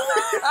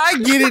 I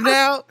get it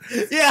now.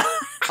 Yeah.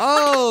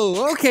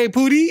 Oh, okay,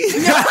 Pootie.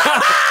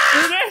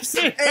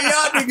 Hey,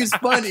 y'all niggas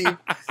funny.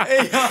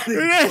 Hey, y'all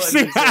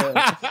niggas funny.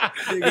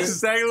 That's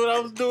exactly what I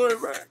was doing,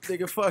 bro.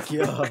 Nigga, fuck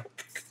y'all.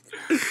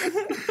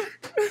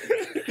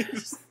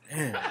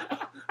 Damn.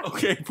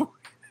 Okay.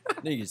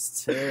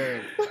 Niggas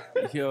terrible.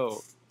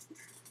 Yo.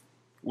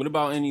 What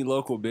about any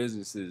local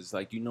businesses?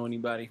 Like, you know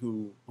anybody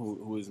who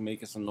is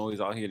making some noise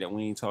out here that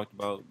we ain't talked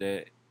about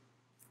that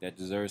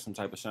deserves some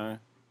type of shine?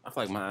 I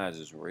feel like my eyes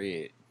is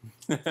red.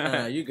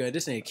 Nah, you good.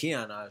 This ain't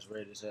Keon eyes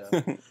red as hell.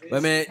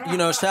 But man,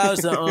 shout out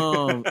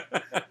to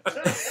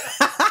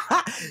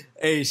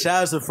hey,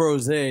 shout out to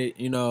Froze,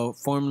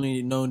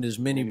 formerly known as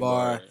Mini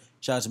Bar.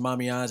 Shout out to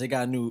Mami Ann's. They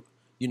got a new,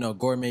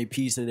 gourmet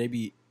pizza. They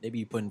be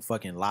putting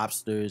fucking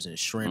lobsters and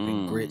shrimp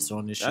and grits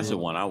on this shit. That's the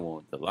one I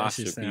want. The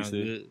lobster pizza.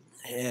 Good.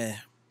 Yeah.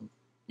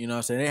 You know what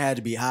I'm saying? They had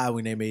to be high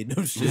when they made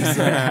them shit.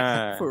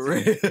 So, for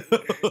real.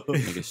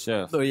 Nigga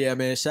chef. So yeah,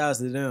 man, shout out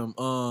to them.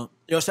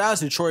 Shout out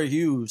to Troy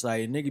Hughes.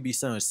 Like, nigga be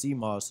selling sea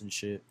moss and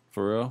shit.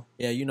 For real?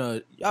 Yeah,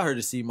 y'all heard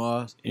of sea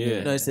moss.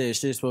 Yeah. They said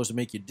shit's supposed to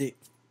make your dick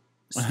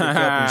stick up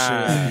and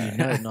shit.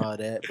 Nut and all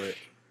that. But,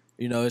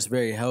 it's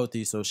very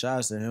healthy. So shout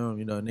out to him.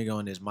 Nigga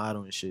on his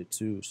model and shit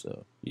too.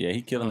 So yeah,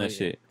 he killing that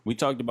shit. We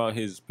talked about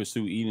his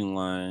Pursue Eating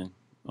line.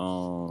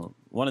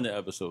 One of the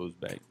episodes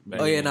back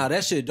oh yeah, nah,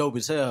 that shit dope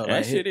as hell.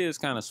 That shit is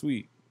kind of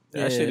sweet.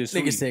 That shit is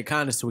sweet. Nigga said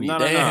kind of sweet. No,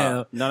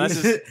 damn. no,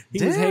 that's just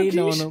He was hating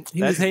on him.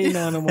 He was hating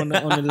on him on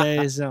the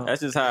last jump.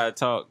 that's just how I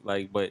talk.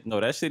 Like, but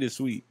no, that shit is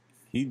sweet.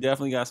 He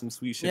definitely got some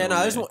sweet shit. Yeah,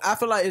 no, there. I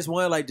feel like it's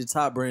one of like the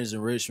top brands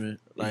in Richmond.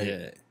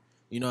 Like,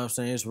 you know what I'm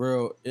saying? It's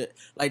real.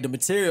 Like the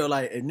material,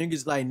 like if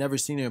niggas like never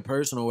seen it in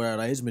person or whatever.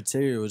 Like his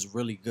material is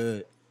really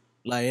good.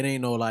 Like it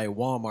ain't no like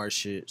Walmart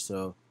shit.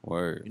 So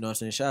word. You know what I'm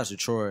saying? Shout out to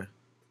Troy.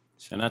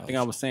 And I think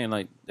I was saying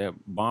like that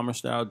bomber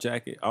style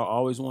jacket. I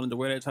always wanted to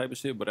wear that type of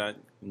shit, but I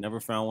never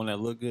found one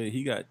that looked good.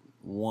 He got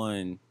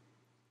one.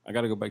 I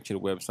got to go back to the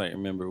website and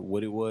remember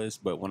what it was.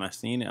 But when I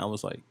seen it, I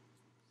was like,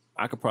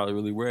 I could probably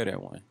really wear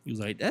that one. He was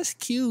like, "That's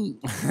cute."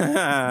 I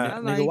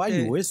Nigga, like why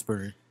you that.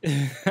 whispering?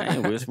 I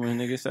ain't whispering,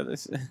 nigga. Shut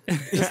this.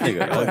 This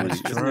nigga ugly.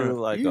 This nigga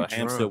like You a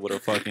hamster drunk. with a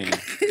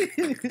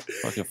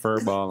fucking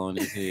fur ball on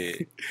his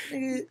head.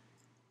 Nigga,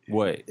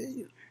 What?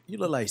 you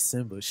look like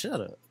Simba.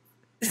 Shut up.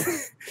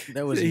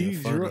 That was He even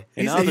was funny. drunk.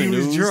 In He said other he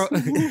was news-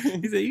 drunk.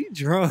 He said you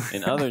drunk.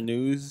 In other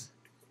news,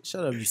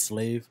 Shut up, you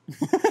slave.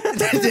 Damn,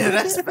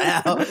 that's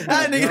foul.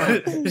 That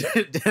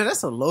nigga, damn,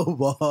 that's a low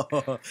ball.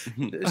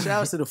 Shout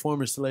out to the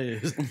former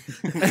slaves.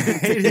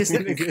 This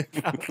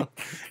nigga.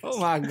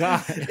 Oh my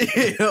god.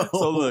 Yo.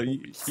 so look,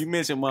 you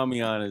mentioned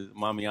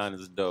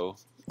Mamiana's dough.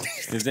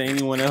 Is there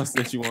anyone else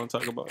that you want to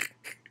talk about?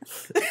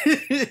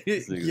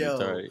 This nigga's Yo.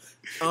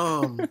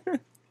 retarded.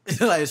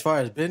 Like as far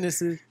as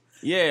businesses,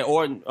 Yeah,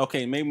 or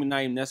okay, maybe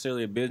not even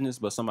necessarily a business,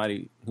 but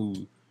somebody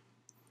who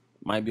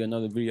might be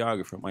another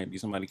videographer, might be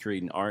somebody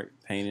creating art,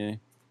 painting.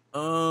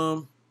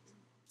 you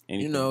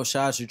Anything. know,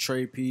 shout out to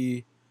Trey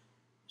P.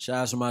 Shout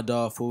out to my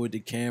dog Fool with the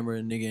camera,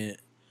 nigga,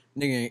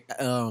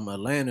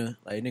 Atlanta,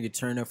 like nigga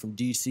turned up from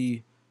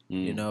DC.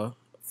 You know,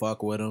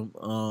 fuck with him.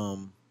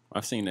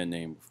 I've seen that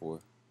name before.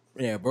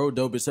 Yeah, bro,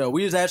 dope as hell.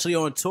 We was actually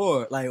on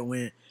tour. Like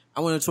when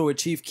I went on tour with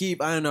Chief Keef,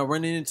 I ended up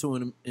running into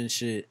him and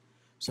shit.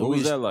 So What we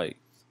was that like?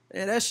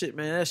 Man, that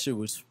shit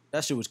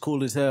was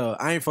cool as hell.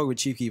 I ain't fuck with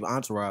Chief Keef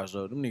entourage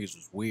though. Them niggas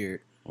was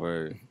weird.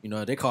 Where You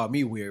know, they called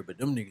me weird, but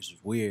them niggas was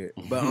weird.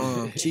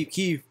 But Chief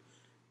Keef,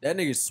 that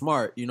nigga's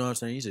smart. You know what I'm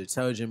saying? He's an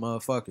intelligent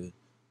motherfucker.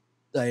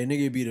 Like, a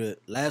nigga be the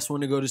last one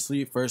to go to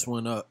sleep, first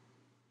one up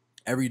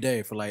every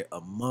day for like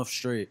a month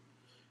straight.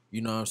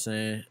 You know what I'm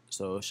saying?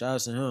 So shout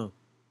out to him.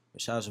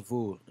 Shout out to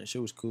Fool. That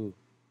shit was cool.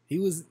 He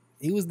was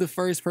the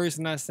first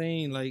person I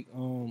seen like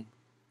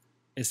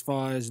as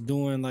far as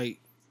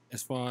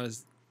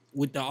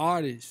with the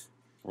artists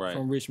right,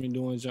 from Richmond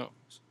doing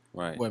jumps.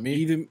 right. What, me?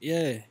 Even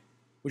yeah.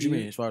 What you even-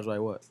 mean? As far as like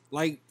what?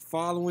 Like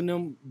following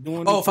them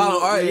doing Oh, the follow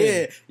tour, art,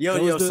 yeah. Yo,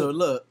 That was the- so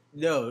look,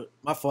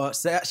 my fault.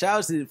 Shout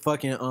out to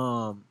fucking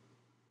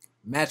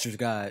mattress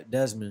guy,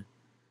 Desmond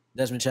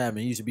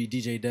Chapman. He used to be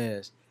DJ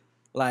Daz.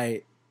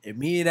 Like, and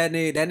me and that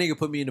nigga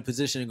put me in a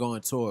position to go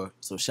on tour.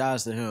 So shout out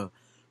to him.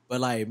 But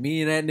like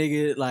me and that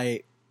nigga,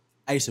 like,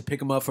 I used to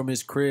pick him up from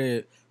his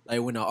crib,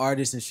 like when the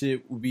artists and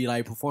shit would be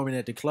like performing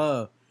at the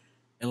club.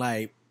 And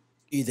like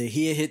either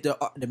he hit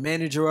the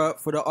manager up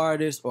for the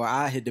artist or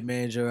I hit the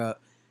manager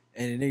up.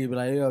 And the nigga be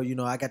like, yo, you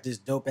know, I got this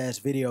dope ass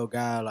video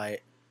guy.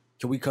 Like,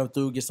 can we come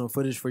through, get some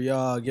footage for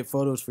y'all, get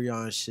photos for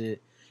y'all and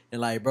shit?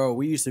 And like, bro,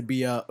 we used to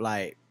be up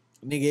like,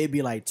 nigga, it'd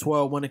be like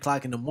 12, 1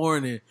 o'clock in the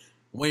morning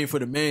waiting for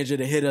the manager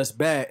to hit us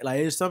back. Like,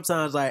 it's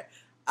sometimes like,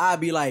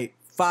 I'd be like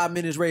 5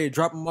 minutes ready to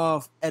drop him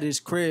off at his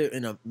crib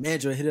and the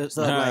manager hit us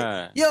up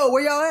like, yo,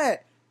 where y'all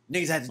at?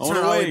 Niggas had to On turn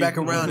the all the way way. back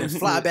around and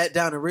fly back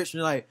down to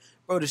Richmond. Like,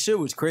 bro, the shit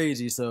was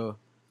crazy. So,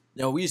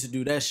 you know, we used to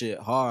do that shit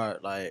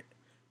hard. Like,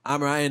 I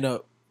remember I ended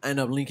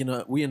up linking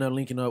up. We ended up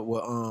linking up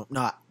with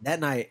that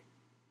night.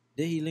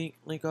 Did he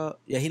link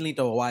up? Yeah, he linked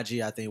up with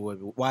YG. I think with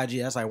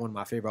YG. That's like one of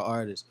my favorite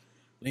artists.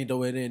 Linked up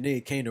with it.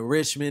 Nigga came to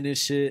Richmond and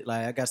shit.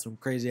 Like, I got some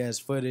crazy ass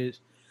footage.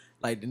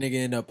 Like, the nigga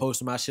ended up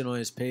posting my shit on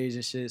his page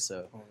and shit.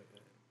 So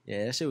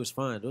yeah, that shit was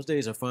fun. Those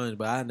days are fun,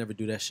 but I'd never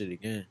do that shit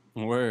again.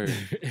 Word.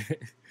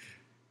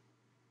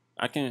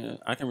 I can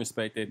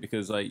respect that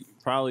because like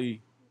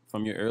probably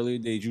from your earlier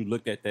days you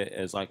looked at that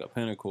as like a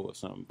pinnacle or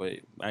something, but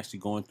actually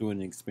going through it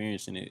and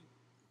experiencing it,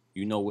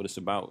 you know what it's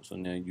about. So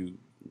now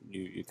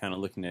you're kind of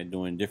looking at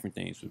doing different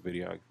things with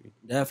videography.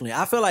 Definitely.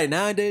 I feel like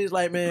nowadays,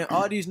 like, man,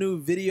 all these new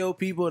video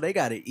people, they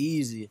got it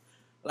easy.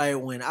 Like,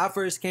 when I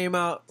first came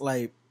out,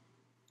 like,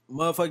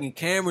 motherfucking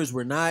cameras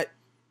were not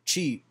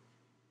cheap.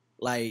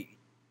 Like,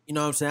 you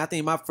know what I'm saying? I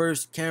think my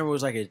first camera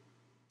was like a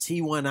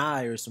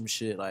T1i or some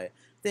shit. Like,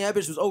 I think that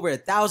bitch was over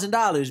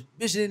 $1,000.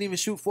 Bitch didn't even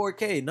shoot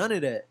 4K. None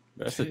of that.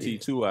 That's a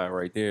T2i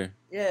right there,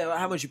 Yeah,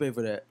 how much you pay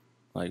for that?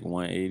 like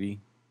 180.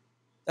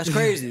 That's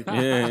crazy.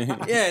 Yeah.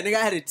 Yeah, nigga, I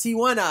had a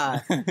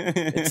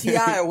T1i, a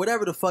TI or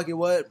whatever the fuck it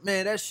was.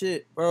 Man, that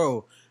shit,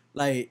 bro.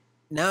 Like,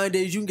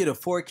 nowadays you can get a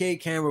 4K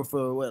camera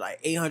for what,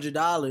 like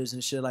 $800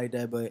 and shit like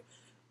that. But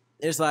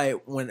it's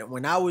like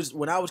when I was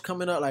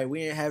coming up, like, we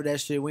didn't have that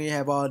shit. We didn't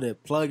have all the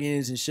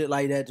plugins and shit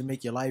like that to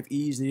make your life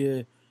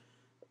easier.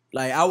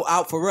 Like,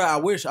 I for real, I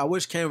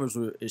wish cameras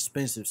were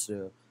expensive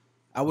still.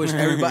 I wish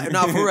everybody,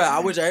 no, for real,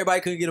 I wish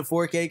everybody could get a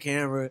 4K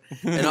camera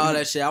and all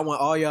that shit. I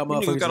want all y'all You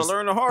motherfuckers. niggas gotta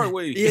learn the hard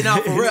way. Yeah, no,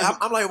 for real.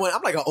 I'm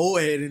like an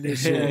old head in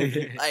this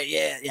shit. Like,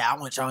 yeah, I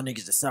want y'all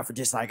niggas to suffer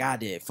just like I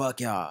did.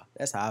 Fuck y'all.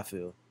 That's how I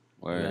feel.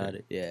 Word. About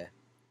it. Yeah.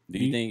 Do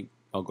you think?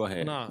 Oh, go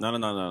ahead. Nah.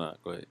 No.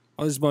 Go ahead.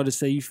 I was about to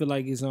say, you feel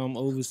like it's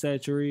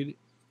oversaturated,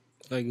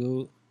 like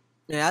Man,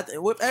 I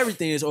think with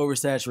everything is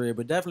oversaturated,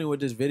 but definitely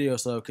with this video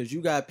stuff, because you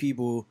got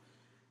people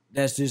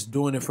that's just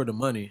doing it for the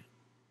money.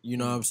 You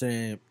know what I'm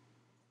saying?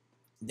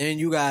 Then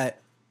you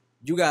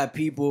got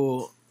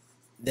people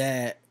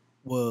that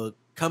will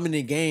come in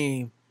the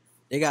game.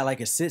 They got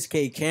like a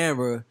 6K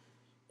camera,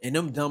 and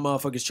them dumb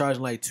motherfuckers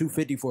charging like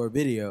 $250 for a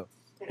video.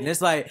 And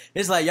it's like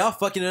y'all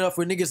fucking it up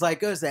for niggas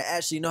like us that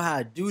actually know how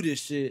to do this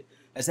shit.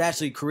 that's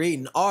actually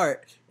creating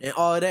art and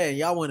all that, and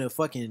y'all want to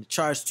fucking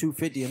charge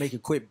 $250 and make a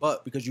quick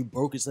buck because you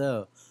broke as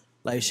hell.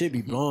 Like, shit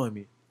be blowing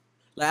me.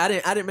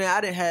 Like, I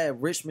didn't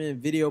have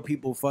Richmond video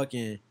people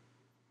fucking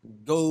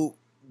go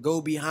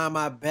behind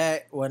my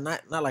back. Well,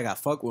 not like I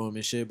fuck with them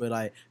and shit, but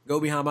like go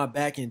behind my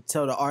back and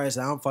tell the artist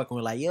that I'm fucking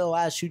with, like, yo,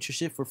 I shoot your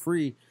shit for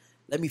free.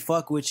 Let me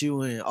fuck with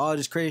you and all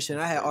this crazy shit.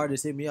 And I had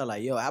artists hit me up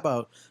like, yo, how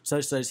about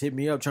such hit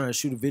me up trying to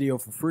shoot a video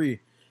for free?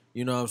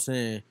 You know what I'm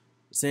saying?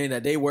 Saying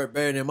that they work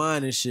better than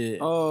mine and shit.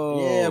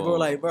 Oh. Yeah, bro,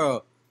 like,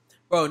 bro,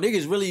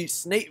 niggas really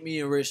snake me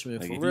in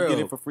Richmond, Like, for if real. you get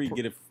it for free,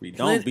 get it for free.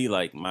 Don't be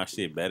like, my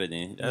shit better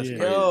than. That's Yeah.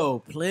 crazy.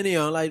 Yo, plenty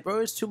on, like, bro,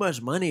 it's too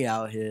much money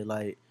out here.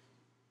 Like,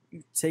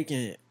 you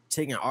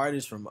taking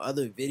artists from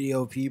other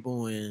video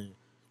people and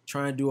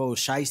trying to do old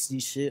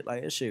shiesty shit.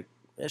 Like,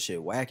 that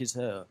shit whack as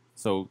hell.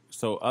 So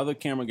other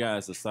camera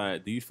guys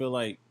aside, do you feel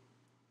like,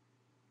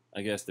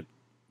 I guess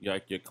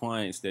your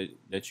clients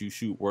that you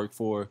shoot work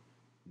for,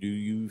 do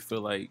you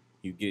feel like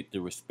you get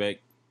the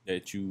respect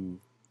that you?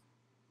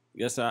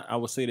 Yes, I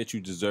would say that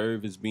you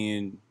deserve as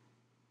being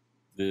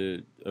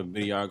a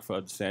videographer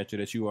of the stature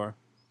that you are.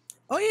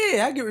 Oh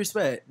yeah, I get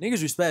respect.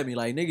 Niggas respect me.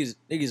 Like,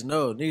 niggas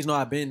know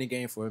I've been in the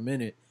game for a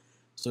minute.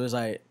 So it's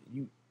like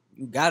you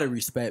gotta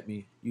respect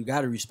me. You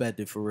gotta respect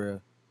it for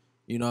real.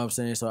 You know what I'm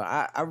saying? So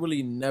I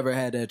really never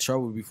had that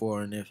trouble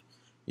before. And if,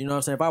 you know what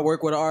I'm saying, if I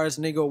work with an artist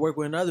and they go work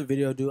with another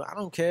video dude, I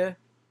don't care.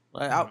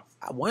 Like,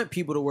 I want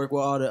people to work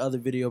with all the other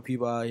video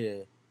people out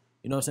here.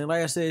 You know what I'm saying?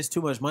 Like I said, it's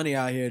too much money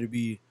out here to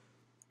be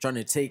trying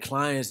to take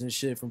clients and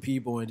shit from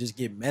people and just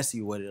get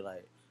messy with it.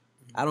 Like,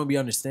 I don't be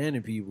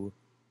understanding people.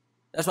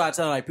 That's why I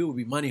tell, like, people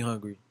be money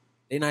hungry.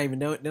 They're not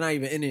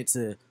even in it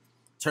to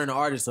turn the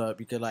artist up,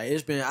 because like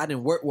I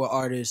didn't work with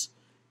artists,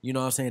 you know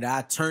what I'm saying, that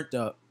I turned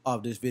up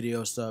off this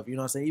video stuff. You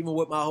know what I'm saying? Even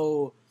with my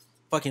whole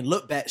fucking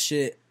look back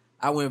shit,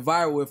 I went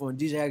viral with on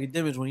DJ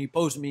Academics when he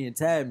posted me and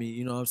tagged me.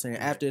 You know what I'm saying?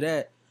 After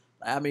that,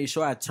 I made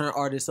sure I turned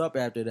artists up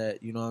after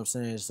that. You know what I'm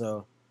saying?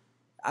 So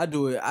I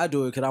do it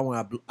because I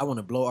want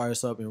to blow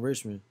artists up in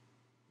Richmond.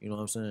 You know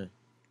what I'm saying?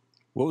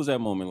 What was that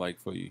moment like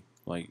for you?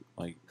 Like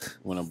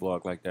when a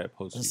blog like that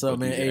posted. So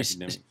man, hey,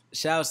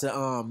 shout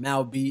out to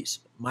Mal Beach,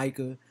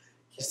 Micah.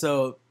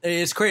 So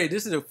it's crazy.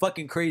 This is a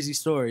fucking crazy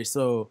story.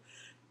 So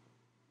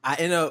I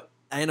end up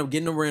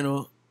getting a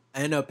rental. I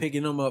end up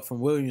picking them up from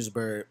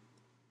Williamsburg.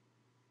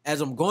 As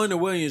I'm going to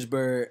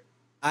Williamsburg,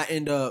 I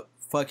end up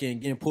fucking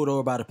getting pulled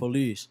over by the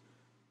police.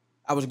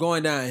 I was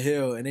going down a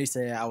hill and they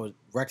said I was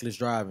reckless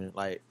driving,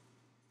 like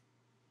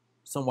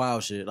some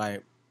wild shit,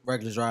 like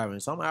reckless driving.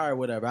 So I'm like, all right,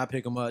 whatever. I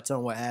pick them up, tell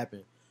them what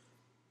happened.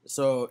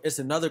 So it's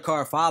another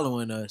car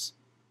following us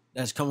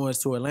that's coming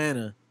us to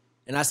Atlanta.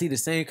 And I see the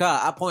same car.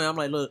 I point, I'm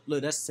like, look,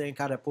 that's the same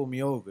car that pulled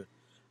me over. I'm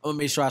going to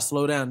make sure I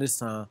slow down this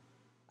time.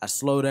 I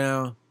slow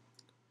down.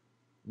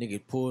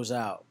 Nigga pulls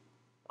out.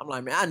 I'm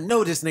like, man, I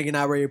know this nigga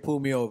not ready to pull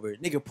me over.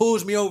 Nigga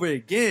pulls me over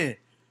again.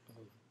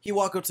 He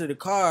walk up to the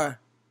car.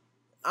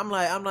 I'm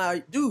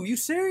like, dude, you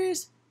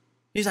serious?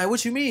 He's like,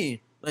 what you mean?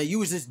 Like, you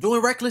was just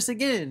doing reckless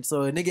again.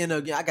 So a nigga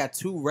ended up, I got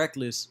 2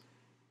 reckless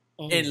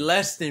in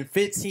less than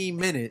 15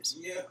 minutes.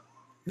 Yeah.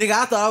 Nigga,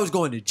 I thought I was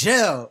going to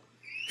jail.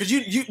 Cause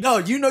you know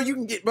you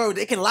can get, bro,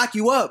 they can lock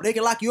you up. They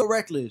can lock you up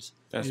reckless.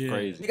 That's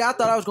crazy. Nigga, I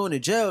thought I was going to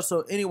jail.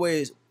 So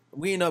anyways,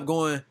 we end up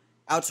going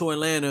out to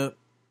Atlanta.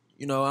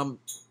 You know, I'm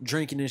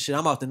drinking and shit.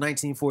 I'm out to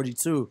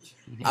 1942.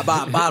 I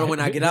buy a bottle when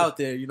I get out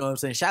there. You know what I'm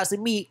saying? Shouts to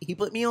me. He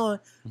put me on.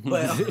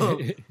 But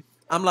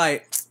I'm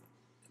like,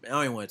 man, I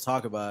don't even want to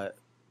talk about it.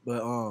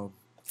 But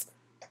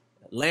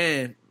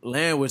Land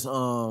was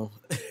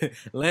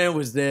Land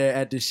was there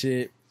at the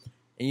shit.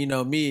 And you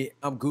know me,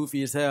 I'm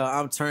goofy as hell.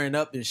 I'm turning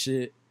up and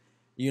shit.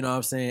 You know what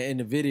I'm saying, in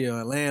the video,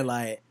 and Land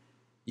like,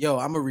 yo,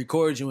 I'm going to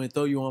record you and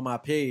throw you on my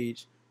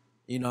page.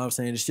 You know what I'm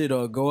saying? The shit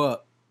will go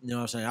up. You know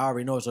what I'm saying? I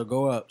already know it'll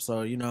go up.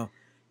 So, you know,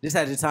 this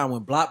had the time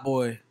when Block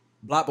Boy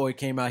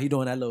came out. He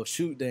doing that little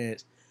shoot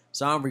dance.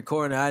 So I'm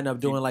recording. I end up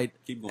doing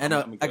keep going.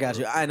 I got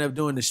you. I end up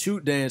doing the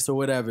shoot dance or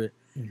whatever.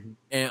 Mm-hmm.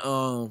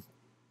 And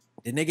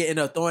the nigga ended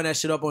up throwing that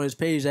shit up on his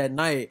page that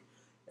night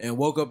and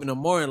woke up in the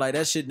morning. Like,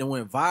 that shit that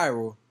went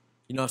viral.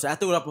 You know what I'm saying? I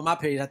threw it up on my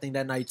page, I think,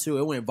 that night too.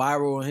 It went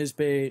viral on his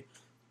page.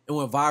 It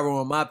went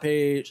viral on my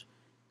page,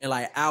 and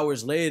like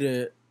hours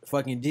later,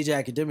 fucking DJ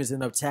Academics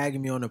ended up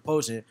tagging me on the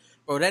post. And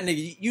bro, that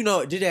nigga, you know,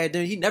 DJ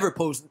Academics,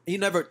 he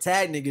never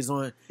tagged niggas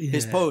on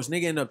his post.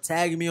 Nigga ended up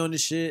tagging me on the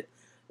shit,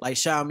 like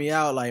shout me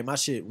out, like my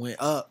shit went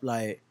up,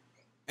 like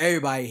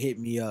everybody hit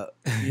me up.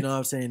 You know what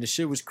I'm saying? The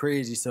shit was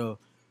crazy. So,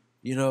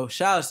 you know,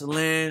 shout outs to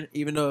Land,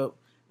 even though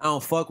I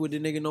don't fuck with the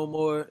nigga no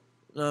more.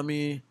 You know what I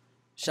mean?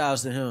 Shout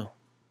outs to him.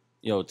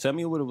 Yo, tell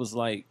me what it was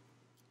like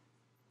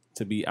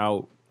to be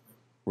out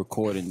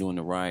recording during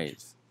the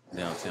riots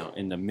downtown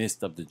in the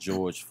midst of the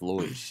George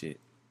Floyd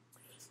shit.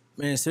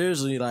 Man,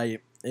 seriously,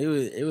 like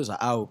it was an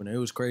eye opener. It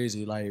was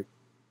crazy. Like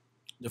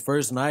the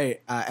first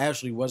night, I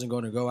actually wasn't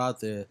going to go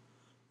out there.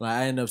 Like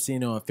I ended up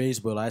seeing it on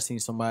Facebook. Like, I seen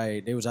somebody,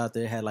 they was out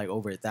there, had like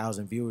over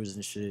 1,000 viewers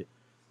and shit.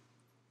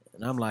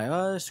 And I'm like,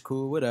 oh, that's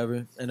cool,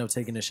 whatever. Ended up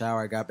taking a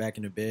shower. I got back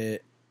in the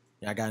bed.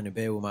 I got in the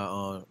bed with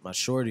my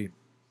shorty.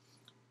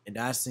 And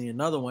I seen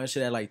another one.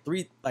 Shit had like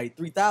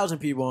 3,000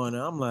 people on it.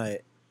 I'm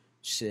like,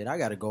 shit, I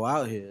gotta go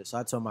out here. So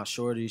I told my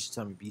shorty, she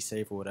told me be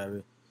safe or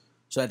whatever.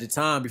 So at the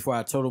time, before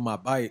I totaled my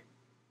bike,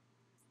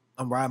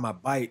 I'm riding my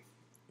bike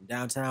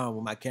downtown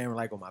with my camera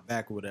like on my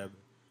back or whatever.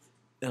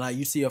 And like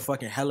you see a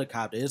fucking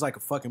helicopter. It's like a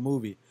fucking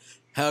movie.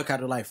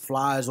 Helicopter like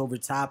flies over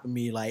top of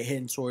me, like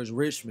heading towards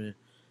Richmond.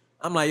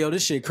 I'm like, yo,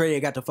 this shit crazy. I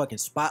got the fucking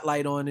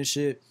spotlight on and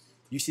shit.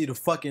 You see the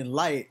fucking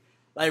light.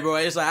 Like, bro,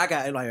 it's like I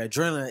got like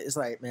adrenaline. It's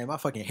like, man, my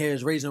fucking hair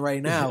is raising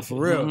right now, for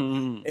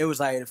real. It was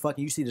like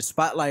fucking, you see the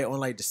spotlight on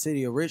like the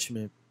city of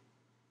Richmond.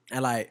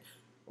 And like,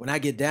 when I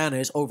get down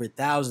there, it's over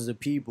thousands of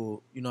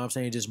people, you know what I'm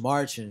saying, just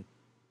marching.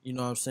 You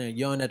know what I'm saying?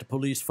 Yelling at the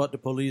police, fuck the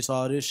police,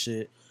 all this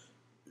shit.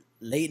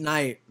 Late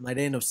night, like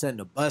they end up setting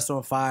the bus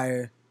on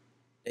fire.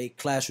 They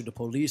clashed with the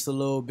police a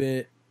little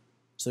bit.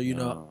 So, you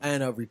know, I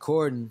end up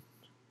recording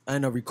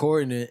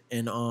it,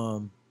 and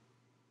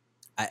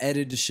I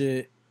edited the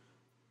shit.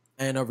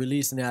 I ended up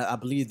releasing it, I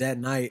believe, that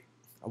night.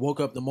 I woke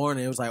up in the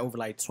morning, it was like over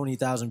like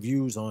 20,000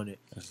 views on it.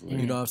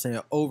 You know what I'm saying?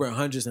 Over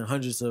hundreds and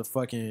hundreds of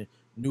fucking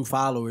new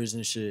followers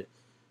and shit.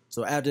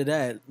 So after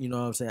that, you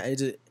know what I'm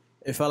saying?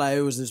 It felt like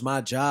it was just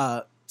my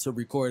job to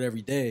record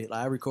every day.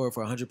 Like I record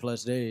for 100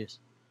 plus days.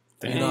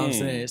 Dang. You know what I'm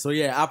saying? So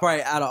yeah, I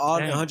probably, out of all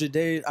the 100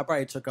 days, I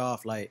probably took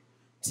off like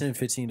 10,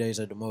 15 days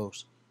at the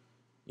most.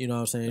 You know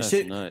what I'm saying?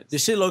 That's nuts. The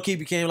shit low-key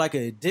became like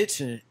an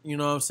addiction. You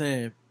know what I'm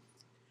saying?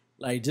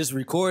 Like, just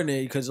recording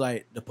it, because,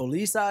 like, the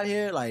police out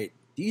here, like,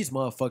 these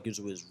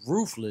motherfuckers was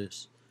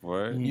ruthless.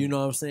 Word. You know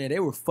what I'm saying? They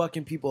were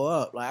fucking people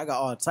up. Like, I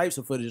got all types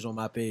of footage on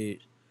my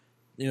page.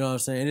 You know what I'm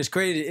saying? And it's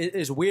crazy.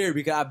 It's weird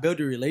because I built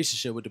a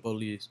relationship with the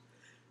police.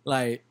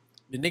 Like,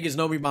 the niggas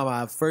know me by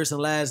my first and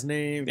last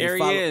name. There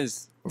he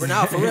is. For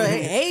now, for real.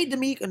 Hey,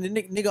 Domico. And the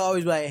nigga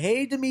always be like,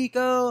 hey,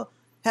 Domico,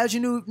 how's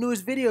your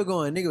newest video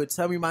going? Nigga would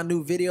tell me my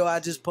new video I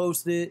just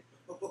posted.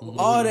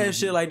 All that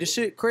shit. Like, the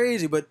shit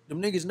crazy, but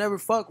them niggas never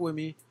fuck with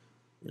me.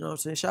 You know what I'm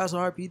saying? Shout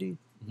out to RPD.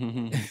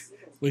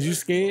 Was you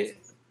scared?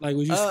 Like,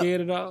 was you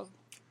scared at all?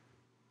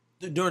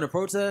 During the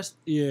protest?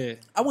 Yeah.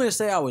 I wouldn't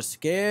say I was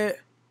scared.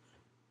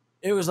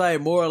 It was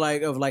like more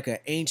like of like an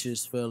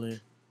anxious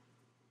feeling.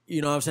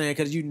 You know what I'm saying?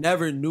 Because you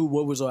never knew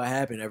what was going to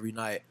happen every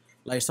night.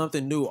 Like,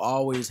 something new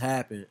always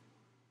happened.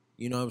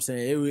 You know what I'm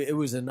saying? It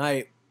was a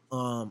night,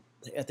 I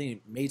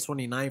think May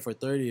 29th or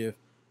 30th,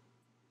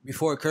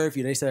 before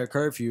curfew. They said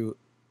curfew.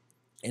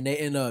 And they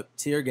end up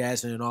tear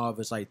gassing and all of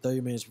us like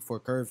 30 minutes before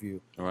curfew.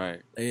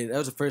 Right. That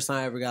was the first time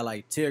I ever got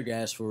like tear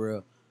gas for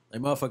real.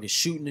 Like motherfuckers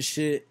shooting the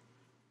shit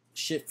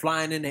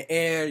flying in the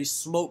air,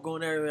 smoke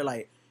going everywhere.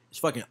 Like it's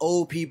fucking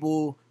old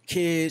people,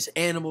 kids,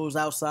 animals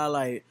outside,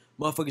 like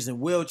motherfuckers in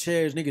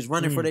wheelchairs, niggas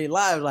running for their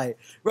lives. Like,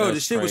 bro,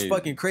 the shit was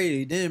fucking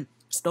crazy. Then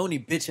Stony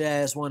bitch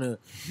ass wanna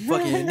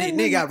fucking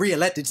nigga got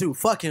reelected too.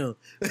 Fuck him.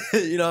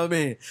 You know what I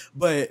mean?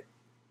 But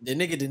the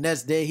nigga the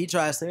next day, he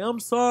tried to say, I'm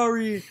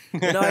sorry. You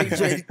know, he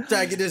tried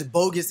to get this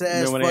bogus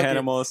ass. Remember when they had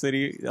him on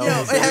city? Yo,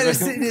 they had him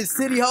sitting in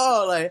City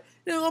Hall, like,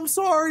 yo, I'm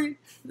sorry.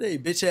 They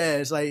bitch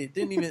ass, like,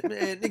 didn't even,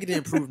 man, nigga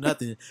didn't prove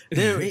nothing.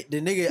 Then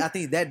the nigga, I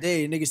think that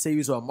day, the nigga said he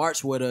was on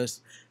march with us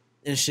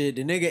and shit.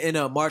 The nigga ended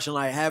up marching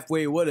like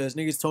halfway with us.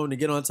 Niggas told him to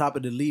get on top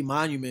of the Lee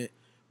Monument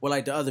with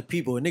like the other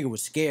people. The nigga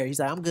was scared.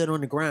 He's like, I'm good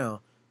on the ground.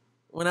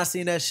 When I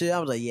seen that shit, I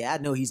was like, yeah, I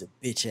know he's a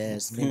bitch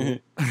ass nigga.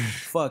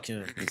 Fuck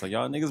him. It's like,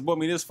 y'all niggas brought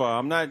me this far.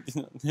 I'm not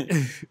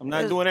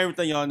doing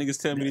everything y'all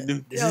niggas tell me to do.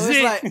 Yo,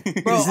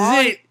 it's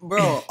like,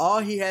 bro, all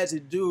he had to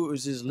do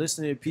was just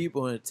listen to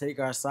people and take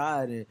our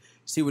side and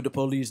see what the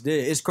police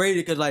did. It's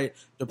crazy because like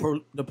the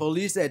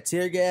police that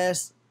tear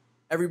gas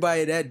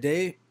everybody that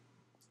day,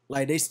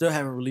 like they still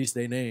haven't released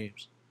their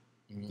names.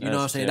 You know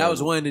what I'm saying? That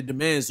was one of the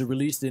demands, to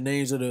release the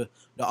names of the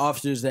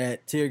officers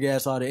that tear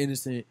gas all the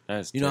innocent,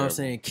 That's you know terrible. what I'm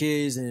saying,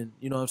 kids and,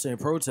 you know what I'm saying,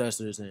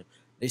 protesters, and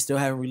they still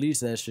haven't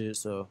released that shit.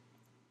 So,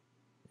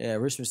 yeah,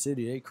 Richmond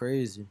City, they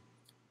crazy.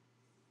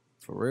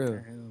 For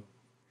real.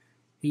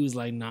 He was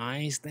like, nah, I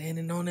ain't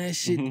standing on that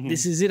shit.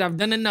 This is it. I've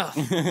done enough.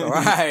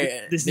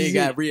 Right. This They is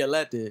got it.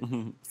 reelected.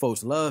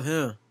 Folks love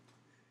him.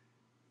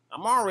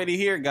 I'm already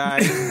here,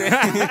 guys.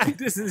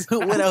 This is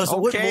What else?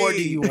 What Okay. more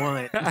do you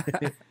want?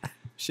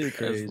 Shit That's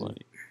crazy.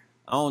 funny.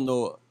 I don't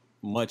know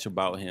much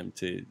about him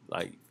to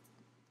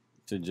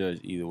judge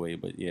either way,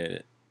 but yeah,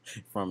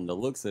 from the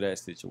looks of that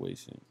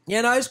situation,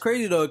 Yeah, no, it's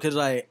crazy though, cause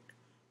like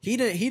he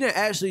didn't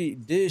actually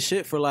did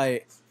shit for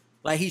like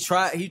he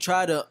tried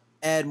to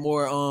add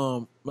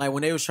more like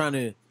when they was trying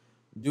to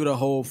do the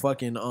whole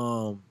fucking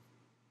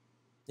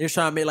they was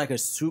trying to make like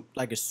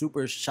a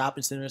super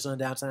shopping center or something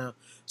downtown,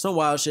 some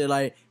wild shit.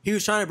 Like he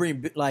was trying to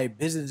bring like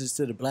businesses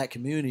to the black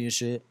community and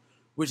shit,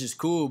 which is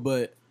cool,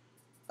 but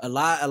a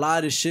lot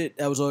of the shit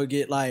that was gonna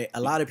get like a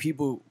lot of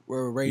people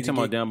were ready you to talking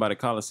get, about down by the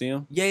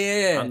Coliseum?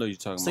 yeah. I know you're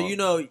talking So about. you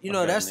know I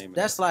forgot the name of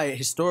that's like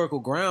historical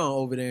ground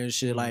over there and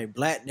shit, like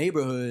black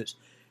neighborhoods,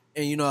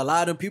 and you know a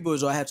lot of them people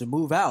is gonna have to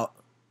move out.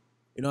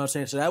 You know what I'm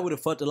saying? So that would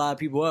have fucked a lot of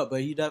people up, but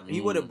he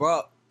would have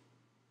brought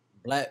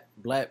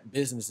black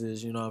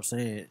businesses. You know what I'm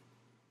saying?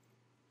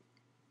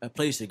 A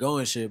place to go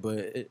and shit,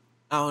 but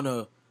I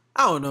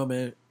don't know,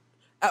 man.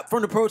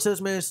 From the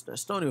protest, man,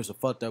 Stoney was a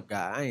fucked up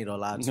guy. I ain't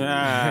gonna lie to you.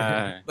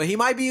 Nah. But he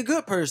might be a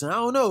good person. I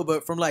don't know.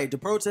 But from like the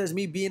protest,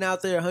 me being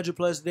out there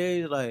 100+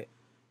 days, like,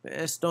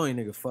 man, Stoney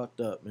nigga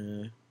fucked up,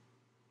 man.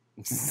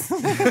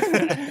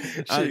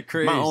 Shit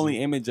crazy. My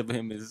only image of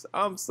him is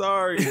I'm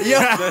sorry. Yo,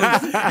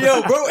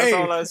 bro, That's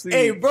all I see.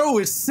 hey, bro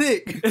was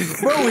sick.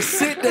 Bro was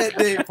sick that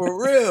day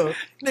for real.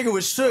 Nigga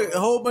was shook. A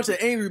whole bunch of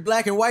angry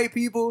black and white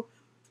people.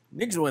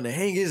 Niggas wanted to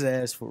hang his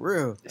ass for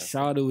real.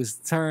 Shawty was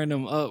turning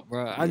him up,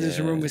 bro. I just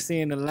remember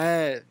seeing the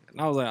lad,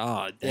 and I was like,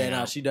 oh, damn. Yeah,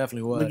 nah, she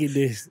definitely was. Look at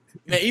this.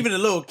 Man, even the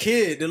little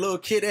kid, they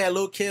had a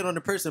little kid on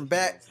the person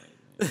back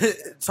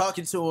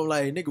talking to him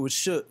like nigga was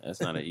shook. That's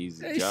not an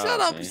easy Hey, job. shut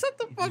up. Man. Shut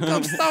the fuck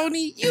up,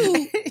 Stoney.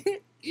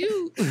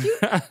 You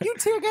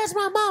tear gas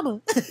my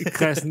mama.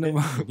 cussing him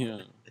out. Yeah.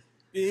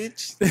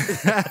 Bitch.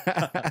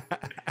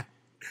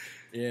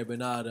 Yeah, but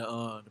nah,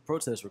 the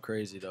protests were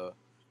crazy though.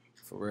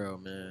 For real,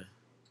 man.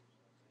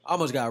 I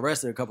almost got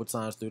arrested a couple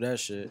times through that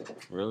shit.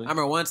 Really? I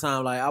remember one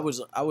time, like I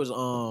was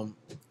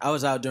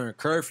out during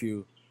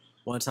curfew.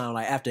 One time,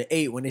 like after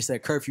 8, when they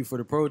said curfew for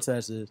the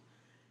protesters,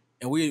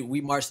 and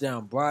we marched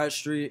down Broad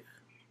Street.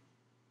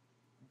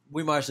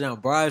 We marched down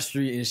Broad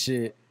Street and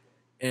shit,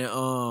 and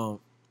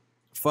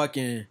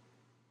fucking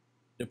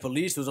the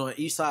police was on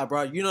East Side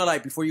Broad. You know,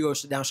 like before you go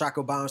down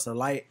Shako Bounce to the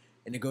light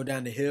and then go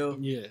down the hill.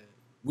 Yeah.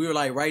 We were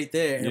like right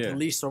there, and the Yeah.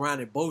 police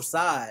surrounded both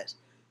sides.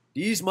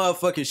 These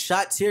motherfuckers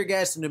shot tear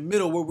gas in the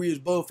middle where we was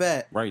both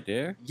at. Right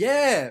there?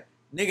 Yeah,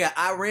 nigga,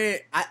 I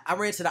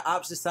ran to the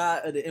opposite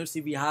side of the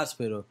MCV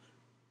hospital.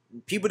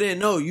 People didn't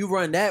know you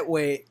run that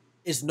way.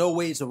 It's no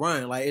way to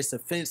run. Like it's a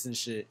fence and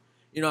shit.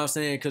 You know what I'm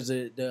saying? Because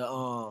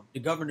the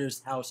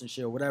governor's house and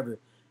shit or whatever,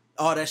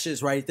 all that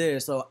shit's right there.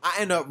 So I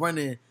end up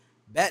running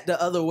back the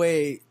other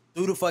way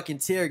through the fucking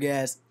tear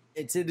gas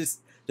into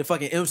the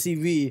fucking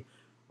MCV.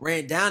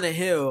 Ran down the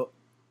hill.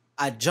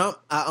 I jumped.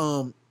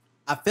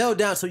 I fell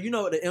down. So you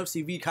know the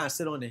MCV kind of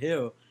sit on the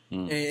hill,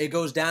 and it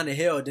goes down the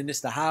hill. Then it's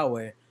the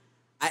highway.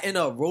 I end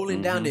up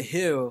rolling down the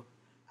hill.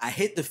 I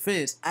hit the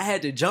fence. I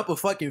had to jump a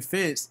fucking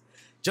fence.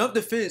 Jumped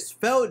the fence.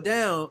 Fell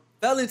down.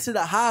 Fell into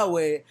the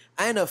highway.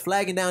 I ended up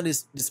flagging down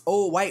this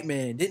old white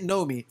man. Didn't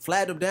know me.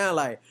 Flagged him down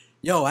like,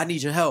 yo, I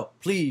need your help.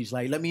 Please,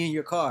 like, let me in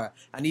your car.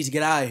 I need to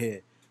get out of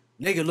here.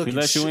 Nigga looking He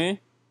let you in?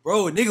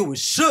 Bro, nigga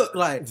was shook.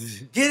 Like,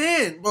 get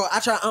in. Bro,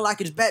 I tried to unlock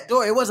his back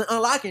door. It wasn't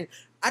unlocking.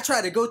 I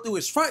tried to go through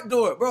his front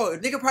door. Bro,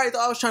 nigga probably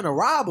thought I was trying to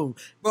rob him.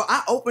 Bro,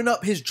 I opened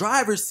up his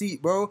driver's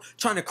seat, bro,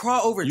 trying to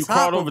crawl over You top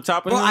crawled of over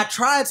top of bro, him? I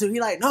tried to.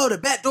 He like, no, the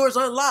back door's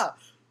unlocked.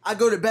 I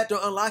go to the back door,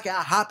 unlock it.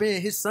 I hop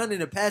in. His son in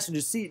the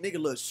passenger seat. Nigga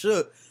look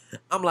shook.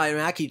 I'm like,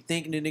 man, I keep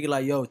thinking the nigga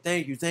like, yo,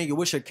 thank you.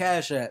 What's your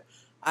cash at?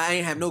 I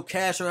ain't have no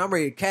cash on. I'm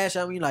ready to cash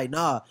out. He like,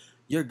 nah,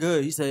 you're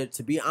good. He said,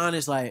 to be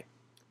honest, like,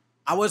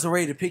 I wasn't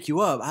ready to pick you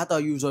up. I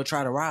thought you was gonna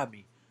try to rob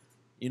me.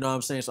 You know what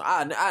I'm saying? So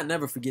I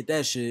never forget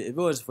that shit. If it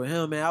wasn't for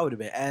him, man, I would have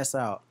been ass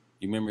out.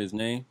 You remember his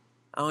name?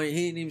 He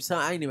didn't even tell.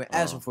 I ain't even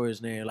ask him for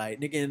his name. Like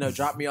nigga ended up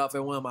dropping me off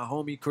at one of my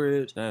homie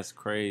cribs. That's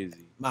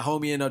crazy. My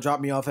homie ended up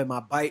dropping me off at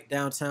my bike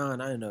downtown.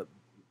 I ended up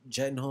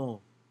jetting home.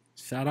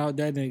 Shout out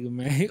that nigga,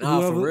 man.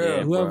 Nah, for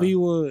real, whoever bro. he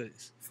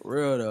was. For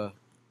real though.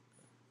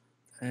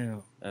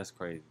 Damn. That's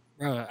crazy.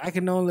 Bro, I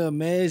can only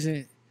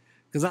imagine.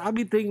 Because I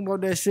be thinking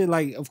about that shit.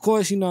 Like, of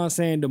course, you know what I'm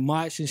saying, the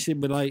march and shit.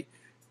 But, like,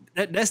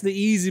 that's the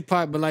easy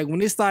part. But, like,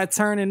 when it start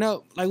turning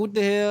up, like, what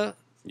the hell?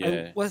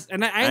 Yeah. Like, I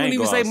ain't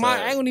go gonna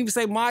outside. even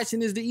say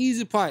marching is the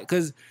easy part.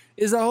 Because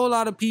it's a whole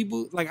lot of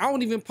people. Like, I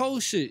don't even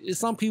post shit. It's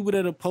some people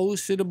that'll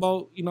post shit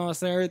about, you know what I'm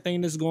saying,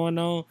 everything that's going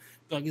on.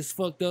 Like, it's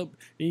fucked up.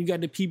 Then you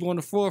got the people on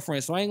the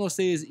forefront. So I ain't gonna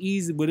say it's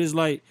easy, but it's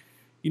like,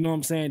 you know what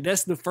I'm saying?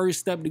 That's the first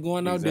step to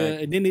going out there.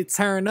 And then it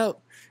turn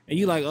up. And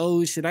you like,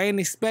 oh, shit, I didn't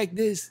expect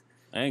this.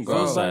 I ain't go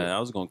Bro. outside. I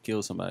was going to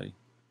kill somebody.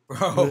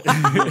 Bro.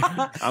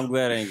 I'm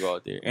glad I ain't go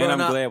out there. And Bro, I'm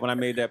nah. glad when I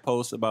made that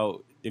post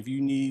about if you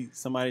need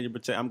somebody to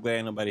protect, I'm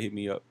glad nobody hit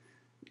me up.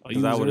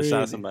 Because you I was would have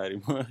ready. shot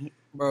somebody.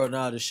 Bro,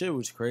 nah, the shit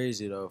was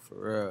crazy though, for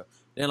real.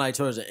 Then like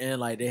towards the end,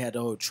 like they had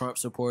the whole Trump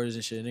supporters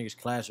and shit. Niggas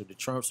clashed with the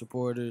Trump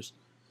supporters.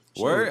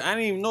 Shit Word? was- I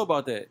didn't even know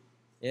about that.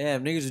 Yeah,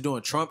 niggas was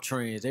doing Trump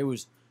trains. They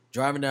was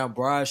driving down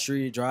Broad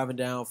Street, driving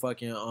down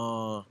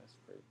fucking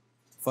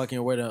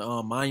fucking where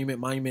the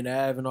Monument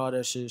Ave and all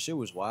that shit. Shit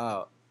was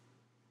wild.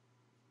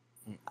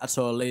 I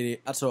told a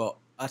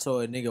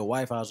nigga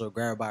wife I was gonna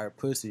grab her by her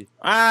pussy.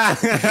 Ah!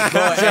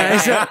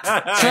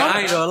 I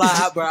ain't gonna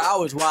lie, bro. I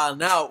was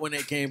wilding out when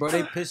they came, bro.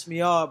 They pissed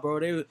me off, bro.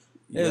 They was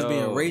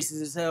being Yo.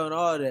 racist as hell and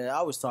all that.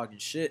 I was talking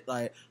shit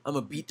like I'm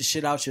gonna beat the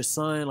shit out your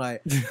son.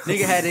 Like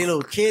nigga had a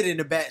little kid in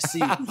the back seat,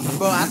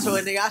 bro. I told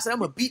a nigga, I said I'm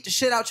gonna beat the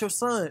shit out your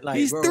son. Like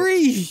He's bro,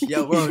 3.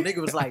 yo, bro,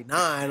 nigga was like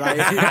 9. Like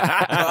bro,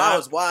 I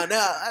was wilding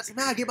out. I said,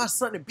 man, I get my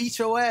son to beat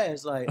your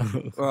ass. Like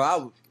bro,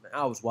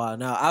 I was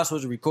wilding out. I was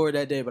supposed to record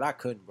that day, but I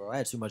couldn't, bro. I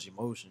had too much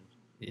emotion.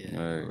 Yeah.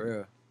 Word. For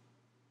real.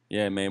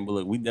 Yeah, man. But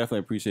look, we definitely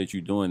appreciate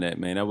you doing that,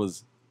 man. I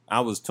was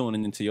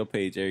tuning into your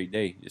page every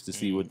day just to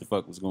see what the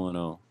fuck was going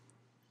on.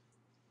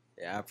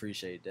 Yeah, I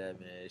appreciate that,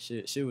 man.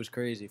 Shit was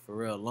crazy for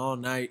real.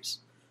 Long nights,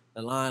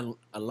 a lot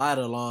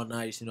of long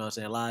nights. You know what I'm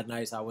saying? A lot of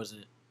nights I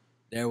wasn't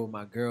there with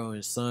my girl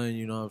and son.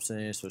 You know what I'm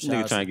saying? So Nigga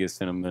shout trying to get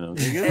sentimental. Nigga,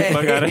 hey, get the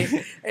fuck out of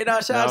here. hey, nah,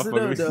 shout out to Nah,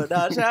 them for though. real.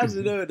 Nah, shout out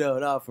to them though.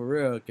 Nah, for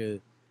real. Cause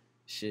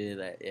shit,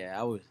 like, yeah,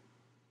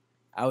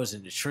 I was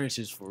in the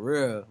trenches for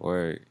real.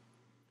 Word.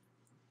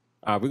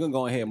 All right, we're gonna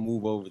go ahead and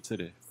move over to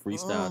the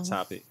freestyle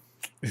topic.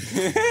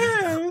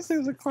 This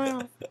is a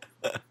clown.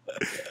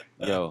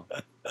 Yo,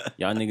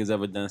 y'all niggas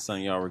ever done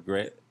something y'all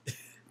regret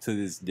to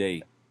this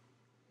day?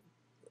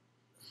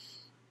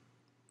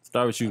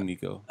 Start with you,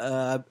 Nico.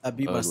 I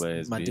beat Ugly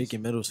ass my bitch. dick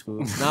in middle school.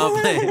 Nah,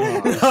 I'm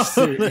playing.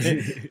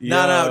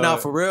 No,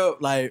 for real.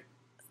 Like,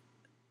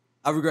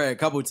 I regret it a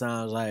couple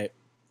times. Like,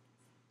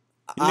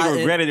 You nigga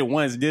regretted it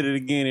once, did it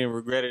again, and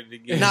regretted it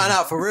again.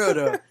 Nah, for real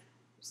though.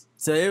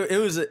 So it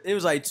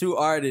was like two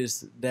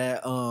artists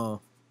that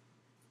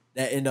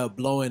end up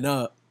blowing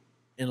up,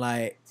 and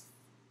like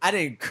I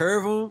didn't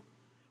curve them,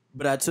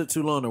 but I took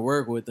too long to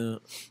work with them.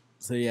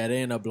 So yeah, they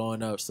end up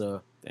blowing up.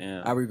 So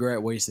Damn. I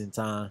regret wasting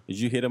time. Did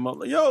you hit him up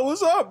like, yo,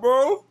 what's up,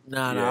 bro?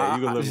 Nah, Yeah,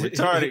 you gonna look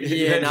retarded.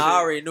 Yeah, That nah, shit. I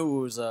already knew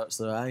what was up,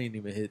 so I ain't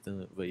even hit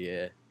them. But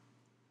yeah,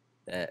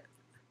 that.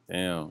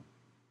 Damn.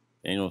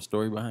 Ain't no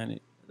story behind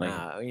it? Like,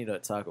 Nah, we need to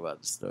talk about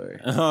the story.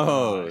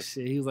 oh,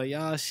 Shit, he was like,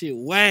 y'all shit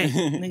whack,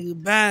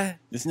 nigga, bye.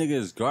 this nigga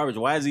is garbage.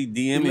 Why is he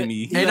DMing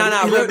me? Hey,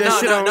 nah, He left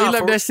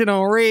that shit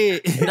on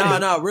red.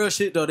 Nah, real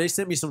shit though. They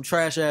sent me some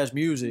trash ass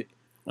music,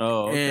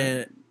 Oh,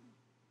 okay. and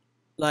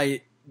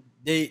like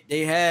they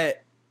had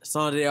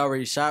songs they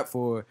already shot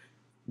for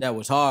that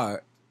was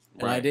hard.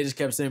 And Right. like they just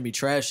kept sending me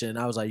trash shit, and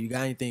I was like, "You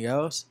got anything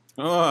else?"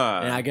 Ah,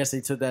 And I guess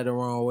they took that the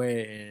wrong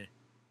way, and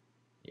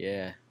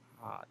yeah.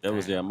 that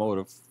was their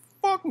motive.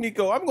 Fuck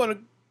Nico, I'm gonna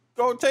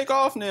go take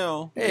off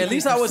now. Hey, at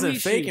least I wasn't Free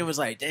fake shit. and was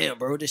like, "Damn,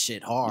 bro, this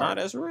shit hard." Nah,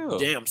 that's real.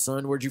 Damn,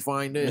 son, where'd you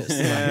find this?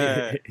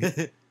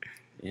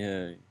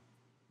 Yeah.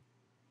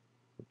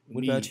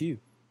 What about you?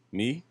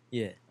 Me?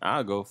 Yeah.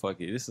 I'll go fuck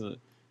it.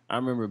 I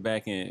remember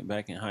back in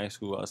high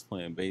school I was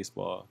playing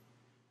baseball,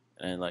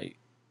 and like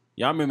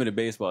y'all remember the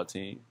baseball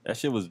team? That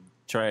shit was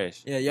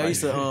trash. Yeah, y'all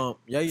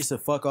Like- used to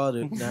fuck all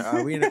the.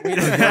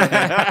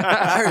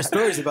 I heard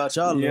stories about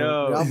y'all,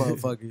 Yo. y'all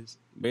motherfuckers.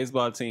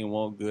 baseball team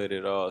won't good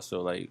at all.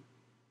 So like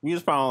we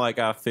was probably like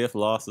our fifth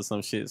loss or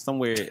some shit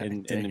somewhere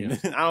in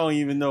the I don't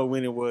even know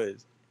when it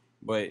was,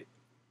 but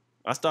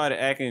I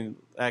started acting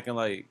like a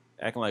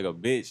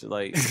bitch.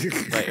 Like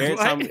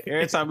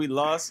every time we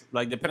lost,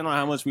 like depending on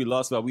how much we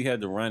lost, but we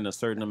had to run a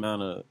certain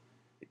amount of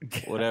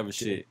whatever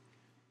shit,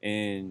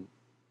 and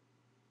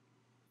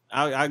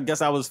I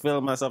guess I was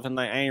feeling myself and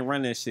like I ain't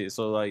running that shit.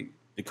 So like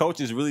the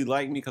coaches really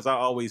liked me because I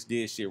always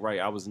did shit right.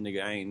 I was a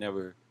nigga. I ain't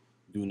never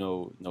do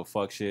no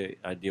fuck shit.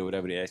 I did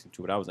whatever they asked me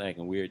to, but I was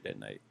acting weird that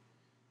night.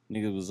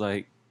 Nigga was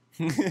like,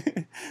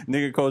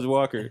 Coach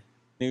Walker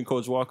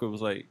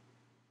was like,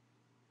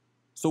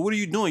 so what are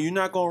you doing? You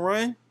not gonna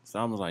run? So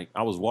I was like,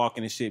 I was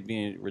walking and shit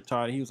being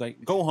retarded. He was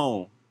like, go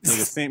home.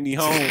 Nigga sent me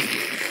home.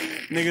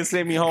 Nigga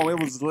sent me home. It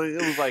was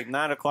like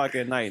 9 o'clock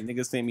at night.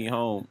 Nigga sent me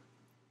home.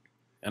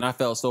 And I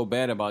felt so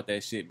bad about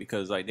that shit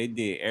because like they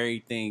did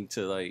everything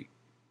to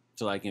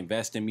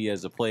invest in me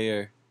as a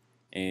player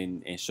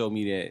and show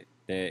me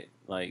that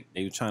like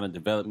they were trying to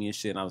develop me and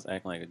shit, and I was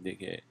acting like a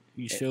dickhead.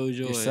 You showed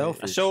your Yourself.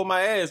 I showed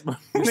my ass, bro.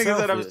 Niggas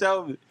said I was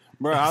selfish.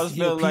 Bro, I was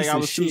You a feeling like piece I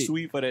of was too shit.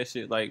 sweet for that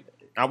shit. Like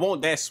I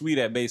won't that sweet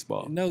at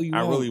baseball. No, you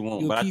I won't. really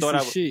won't. You a But I piece thought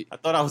of shit. I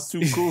thought I was too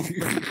cool.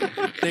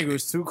 Nigga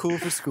was too cool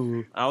for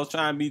school. I was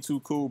trying to be too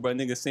cool, but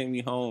nigga sent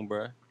me home,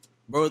 bro.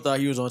 Bro thought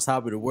he was on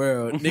top of the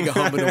world. Nigga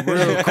humping him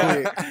real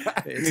quick.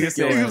 Nigga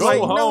said, He was go like,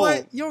 you home. know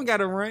what? You don't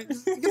gotta run.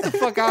 Just get the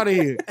fuck out of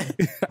here.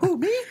 Who,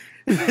 me?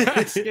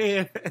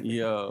 Yeah.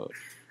 Yo,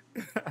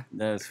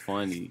 that's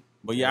funny.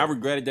 But yeah, I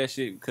regretted that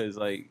shit because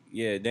like,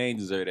 yeah, they ain't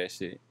deserve that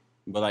shit.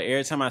 But like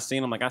every time I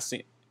seen him,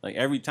 like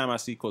every time I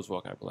see Coach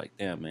Walker, I be like,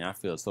 damn man, I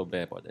feel so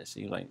bad about that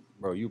shit. He's like,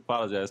 bro, you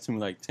apologized to me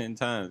like 10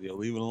 times. Yo,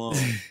 leave it alone.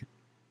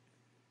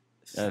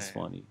 That's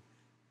funny.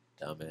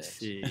 Dumbass.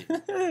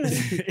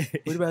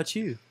 Shit. What about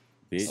you?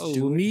 Bitch.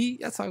 Oh, me?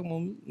 Y'all talking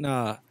about me?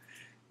 Nah.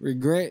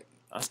 Regret?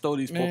 I stole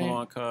these Man.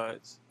 Pokemon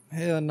cards.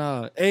 Hell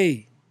nah.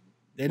 Hey.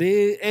 That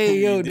is, hey,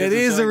 yo, You did that some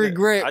is shit a like that?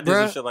 regret, I did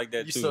bro. some shit like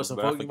that You too. stole some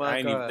but Pokemon I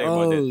ain't even cards. think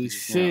about that. Oh,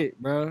 just now.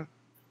 shit, bro.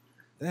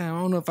 Damn, I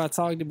don't know if I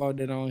talked about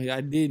that on here.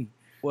 I didn't.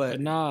 What? But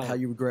nah. How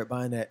you regret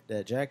buying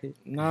that jacket?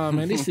 Nah,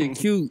 man, this shit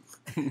cute.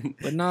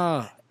 But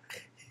nah.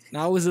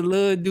 I was a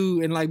little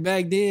dude, and like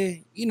back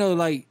then, you know,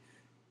 like,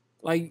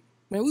 man,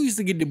 we used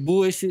to get the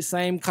bullshit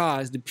same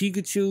cards. The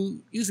Pikachu,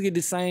 used to get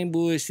the same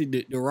bullshit,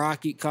 the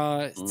Rocket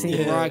cards, Team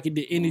Yeah. Rocket,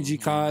 the Energy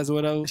cards,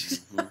 whatever.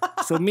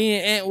 So me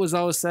and Ant was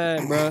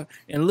outside, bro,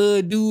 and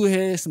little dude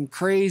had some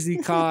crazy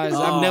cards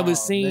I've never Oh,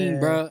 seen, man.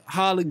 bro.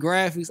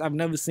 Holographics I've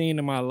never seen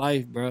in my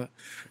life, bro.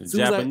 The So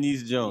it was like-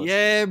 Japanese Jones.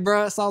 Yeah,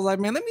 bro. So I was like,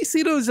 man, let me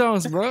see those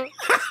Jones, bro.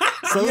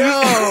 So,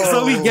 Yo.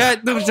 so we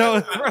got them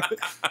Jones, bro.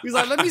 He was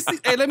like, let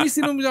me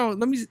see them Jones.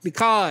 Let me see the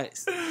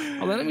cards. I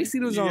was like, let me see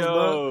those Jones, bro.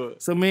 Yo.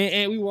 So me and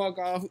Ant, we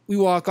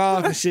walk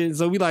off and shit.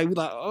 So we like,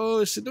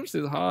 oh shit, them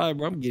shit's hard,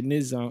 bro. I'm getting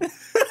this Jones.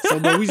 So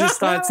but we just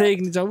start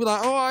taking the Jones. We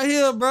like, oh, I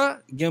hear, bro.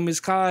 Give him his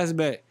cards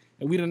back.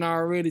 And we done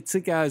already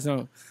took our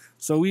Jones.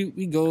 So we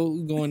go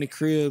in the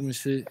crib and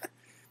shit.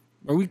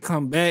 But we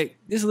come back.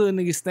 This little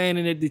nigga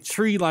standing at the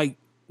tree like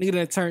nigga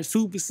that turned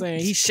Super Saiyan.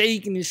 He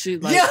shaking and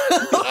shit like.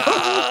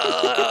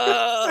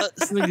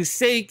 This nigga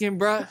shaking,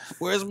 bro.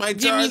 Where's my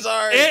Give me-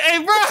 Charizard? Hey,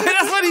 bro,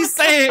 that's what he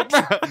said,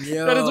 bro.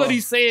 Yo. That is what he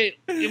said.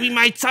 Give me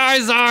my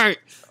Charizard.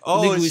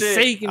 Oh, nigga was shit.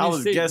 shaking I and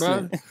was shit,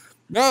 guessing. bro.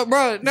 No,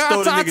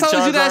 stole the I nigga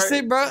told you that Charizard?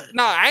 shit, bro.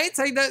 No, I ain't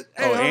take that.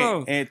 Hey, Oh, hold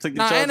on. and took the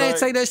Nah, I ain't Charizard?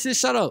 take that shit.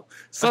 Shut up.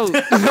 So,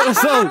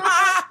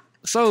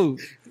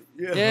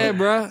 yeah,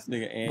 bro. This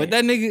nigga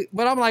Ant.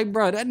 But I'm like,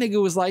 bro, that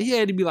nigga was like, he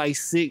had to be like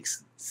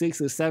 6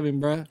 or 7,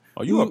 bro.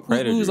 Oh, you a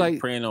predator. Who was like,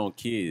 preying on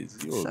kids.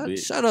 You a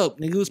bitch. shut up,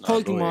 nigga. It was Nah,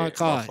 go Pokemon ahead. My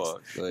cards.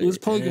 fault. Go It was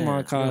ahead.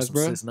 Pokemon cards,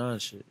 bro. 6ix9ine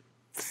shit.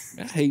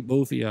 I hate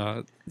both of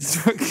y'all.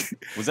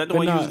 Was that the But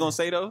one you nah. was gonna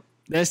say though?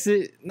 That's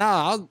it.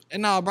 Nah, bro,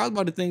 I was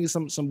about to think of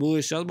some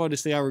bullshit. I was about to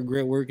say I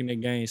regret working at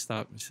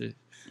GameStop and shit.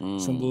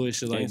 Some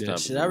bullshit like that.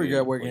 GameStop. Shit, I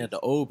regret working at the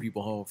old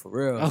people home for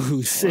real.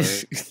 Oh shit.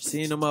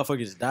 Seeing them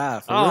motherfuckers die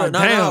for Oh, real.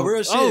 damn.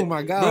 Real shit. Oh,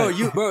 my God.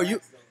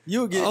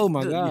 You'll get. Oh,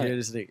 my God. You hear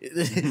this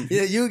nigga?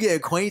 Yeah, you get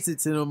acquainted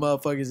to them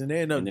motherfuckers and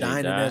they end up And then they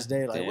dying the die? next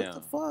day. Like, what Damn.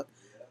 the fuck?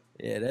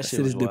 Yeah, that That shit shit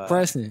was is wild.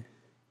 depressing.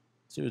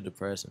 Shit was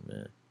depressing,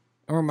 man.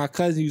 I remember my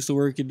cousin used to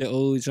work at the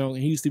old joint,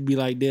 and he used to be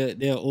like,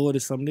 they'll order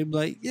something. They'd be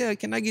like, yeah,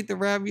 can I get the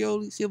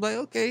ravioli? She'll be like,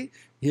 okay.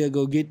 He'll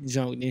go get the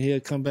junk, then he'll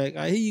come back.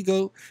 All right, here you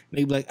go. And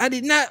they'd be like, I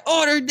did not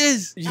order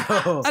this. Yo.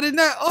 I did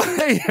not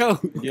order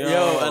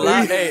Yo, a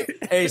lot. Hey,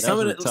 That's some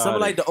of retarded.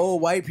 like the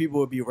old white people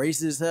would be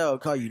racist as hell,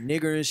 call you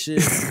nigger and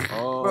shit.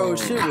 Oh. Bro,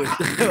 shit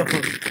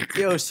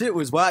was shit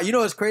was wild. You know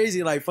what's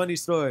crazy? Like, funny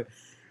story.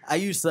 I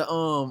used to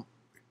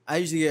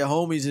get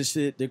homies and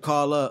shit to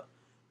call up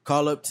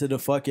to the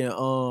fucking the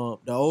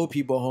old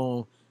people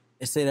home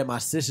and say that my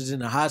sister's in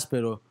the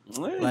hospital.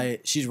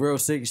 Like, she's real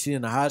sick and she's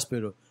in the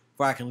hospital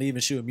before I can leave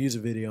and shoot a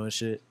music video and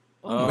shit.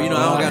 Oh, But you know,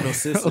 I don't got no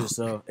sisters,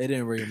 so it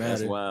didn't really That's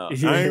matter. wild.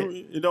 Yeah.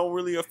 It don't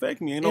really affect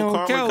me. Ain't It no don't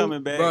karma count.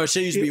 coming back. Bro,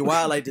 shit used to be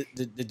wild. Like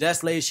the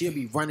desk lady, she'd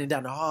be running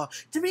down the hall.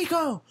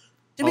 Domico,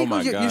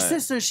 my your God.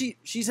 sister,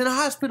 she's in the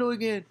hospital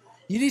again.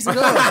 You need to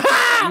go.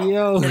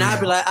 Yo. And I'd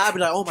be like,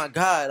 oh my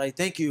God, like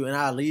thank you, and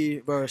I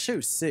leave. Bro, shit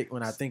was sick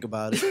when I think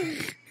about it.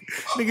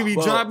 Nigga be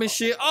Bro. dropping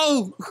shit.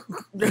 Oh.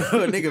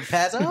 Nigga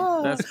pass.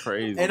 Oh. That's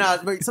crazy. And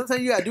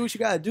sometimes you gotta do what you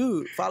gotta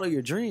do. Follow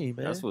your dream,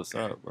 man. That's what's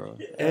up, bro.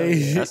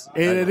 Hey, That's,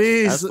 and it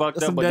is That's fucked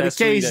up, some but that's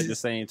sweet dedication. at the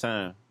same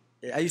time.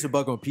 I used to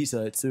buck on Pizza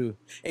Hut too.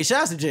 Hey,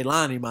 shout out to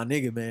Jelani, my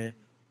nigga, man.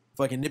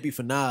 Fucking Nippy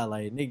Fanal,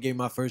 like nigga gave me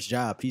my first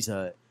job, Pizza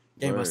Hut.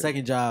 Gave me my Word.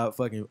 second job,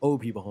 fucking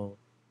old people home.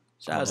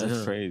 Shout out to That's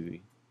him.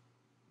 crazy.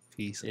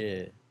 Peace.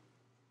 Yeah.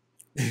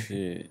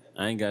 Shit.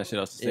 I ain't got shit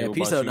else to say Yeah, about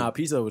Pizza Hut, you.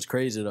 Pizza Hut was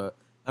crazy though.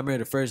 I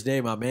remember the first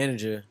day, my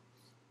manager,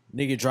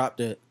 nigga dropped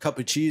a cup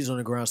of cheese on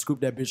the ground,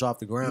 scooped that bitch off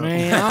the ground.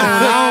 Man,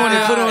 I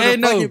And put don't on hey, the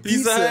no. fucking Pizza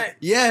pizza. Hut?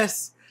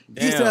 Yes.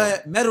 Damn. Pizza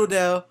Hut,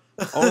 Meadowdale.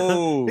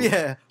 Oh.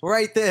 Yeah,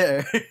 right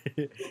there.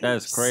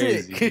 That's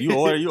crazy. Sick. You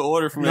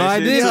order from No, that I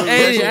shit did. too. Hey, That's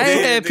I what ain't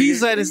did, had nigga.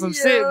 pizza Hut and some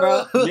shit,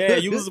 bro. Yeah,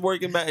 you was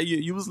working back.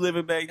 You was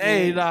living back then.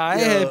 Hey, nah, I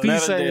ain't Yo, had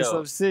pizza Hut and Meadowdale.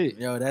 some shit.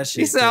 Yo, that shit.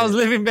 He said I was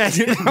crazy. living back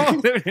then. I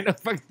was living in a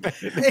fucking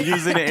back. You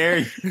was in the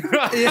area.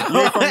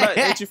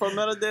 Ain't you from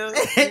Meadowdale?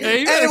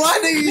 Hey, Hey,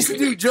 why nigga used to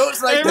do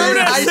jokes like Hey, that in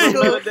remember high that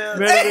school?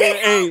 Meadowdale?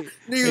 Hey,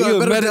 Nigga, you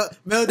like a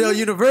Meadowdale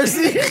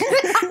University.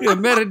 you a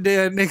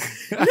Meadowdale nigga.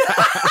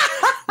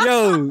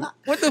 Yo,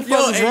 what the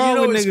fuck is hey, wrong you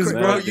know with what's niggas,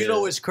 cra- bro? You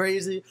know what's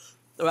crazy?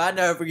 I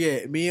never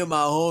forget. Me and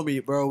my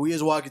homie, bro, we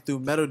was walking through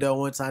Meadowdale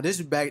one time. This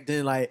is back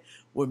then, like,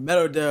 when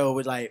Meadowdale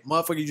was, like,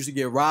 motherfuckers used to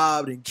get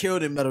robbed and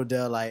killed in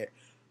Meadowdale. Like,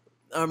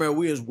 I remember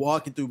we was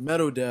walking through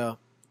Meadowdale,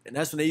 and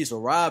that's when they used to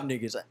rob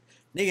niggas. Like,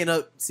 nigga end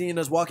up seeing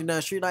us walking down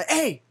the street, like,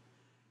 hey,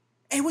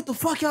 what the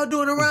fuck y'all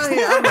doing around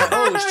here? I'm like,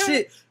 oh,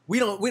 shit. We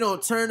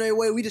don't turn their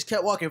way. We just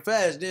kept walking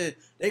fast. Then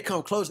they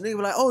come close. Nigga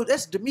be like, oh,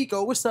 that's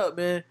Domico. What's up,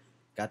 man?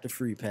 Got the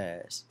free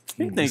pass.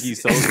 You think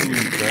he's so sweet,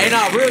 bro? Hey,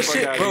 nah, real Get the fuck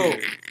shit, outta bro.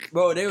 here.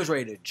 Bro, they was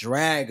ready to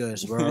drag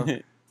us, bro.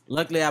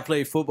 Luckily, I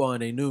played football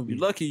and they knew me. You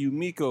lucky you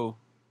Miko.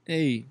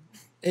 Hey,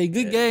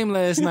 good game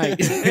last night.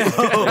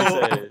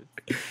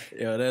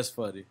 Yo, that's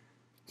funny.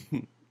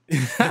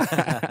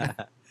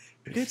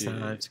 Good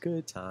times,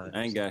 good times.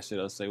 I ain't got shit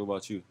else to say. What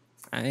about you?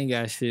 I ain't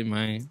got shit,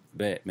 man.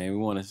 Bet, man. We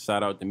want to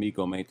shout out to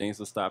Miko, man. Thanks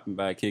for stopping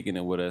by, kicking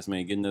it with us,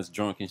 man. Getting us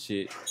drunk and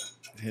shit.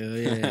 Hell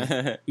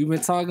yeah. We been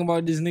talking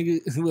about this nigga.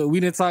 We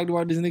done talked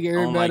about this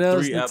nigga. On like Everybody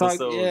else 3 done episodes,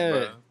 talk. Yeah.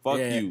 bro. Fuck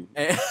Yeah. you.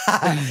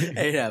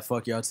 Hey, yeah,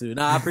 fuck y'all too.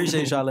 Nah, I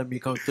appreciate y'all letting me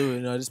come through. You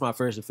know, this is my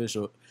first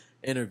official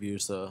interview,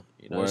 so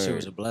you know, this shit Word.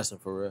 was a blessing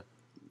for real.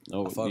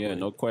 No, I fuck yeah, with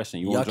no it. question.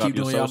 You Y'all want to drop keep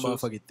your doing y'all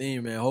socials? motherfucking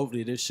thing, man.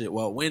 Hopefully this shit.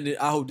 Well,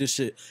 I hope this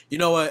shit. You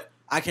know what?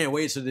 I can't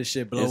wait till this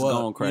shit blow It's up.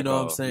 gonna crack You know what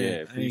I'm off. saying? Yeah, I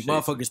mean, appreciate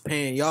motherfuckers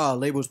paying y'all,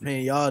 labels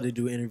paying y'all to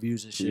do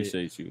interviews and shit.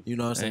 Appreciate you. You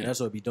know what I'm saying? Damn. That's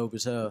what be dope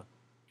as hell.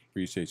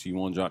 Appreciate you. You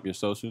want to drop your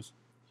socials?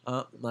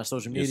 My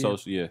social Your media.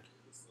 social, yeah.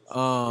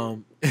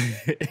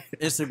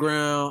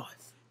 Instagram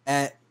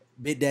at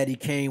Big Daddy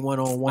Kane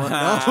 101.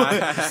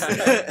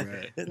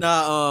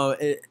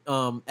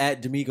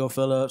 At Domico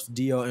Phillips,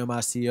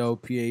 DOMICO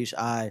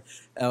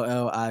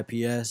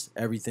PHILLIPS,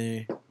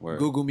 everything. Word.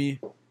 Google me.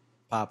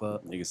 pop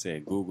up. Nigga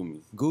said Google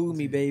me. Google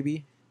me,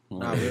 baby.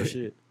 Nah, real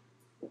shit.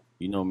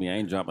 You know me, I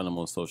ain't dropping them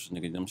on social,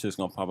 nigga. Them shit's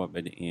gonna pop up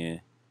at the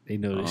end. They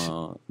know this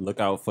shit. Look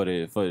out for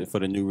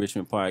the new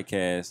Richmond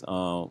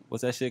podcast.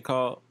 What's that shit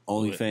called?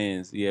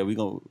 OnlyFans. Yeah, we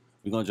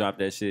gonna drop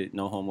that shit.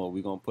 No homo.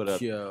 We gonna put up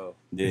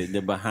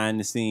the behind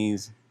the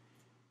scenes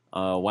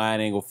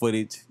wide angle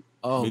footage.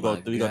 Oh, we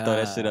gonna throw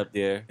that shit up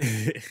there.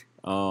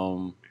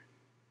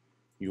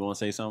 You wanna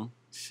say something?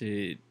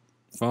 Shit.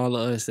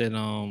 Follow us at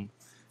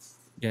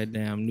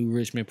goddamn New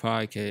Richmond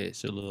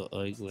Podcast. Your little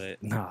ugly.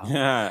 Nah. All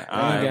got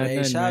right. nothing,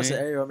 Hey, shout out to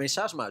man. Hey, man.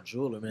 Shout out to my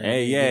jeweler, man.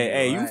 Hey, yeah,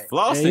 hey, you Right.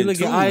 flossing Hey, you look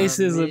too. at Ice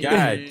is a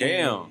God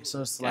damn.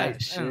 Some slight God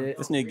damn. shit.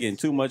 This nigga getting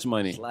too much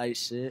money. Slight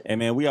shit. Hey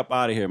man, we up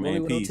out of here, man. Only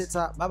with no Peace.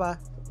 TikTok. Bye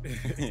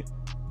bye.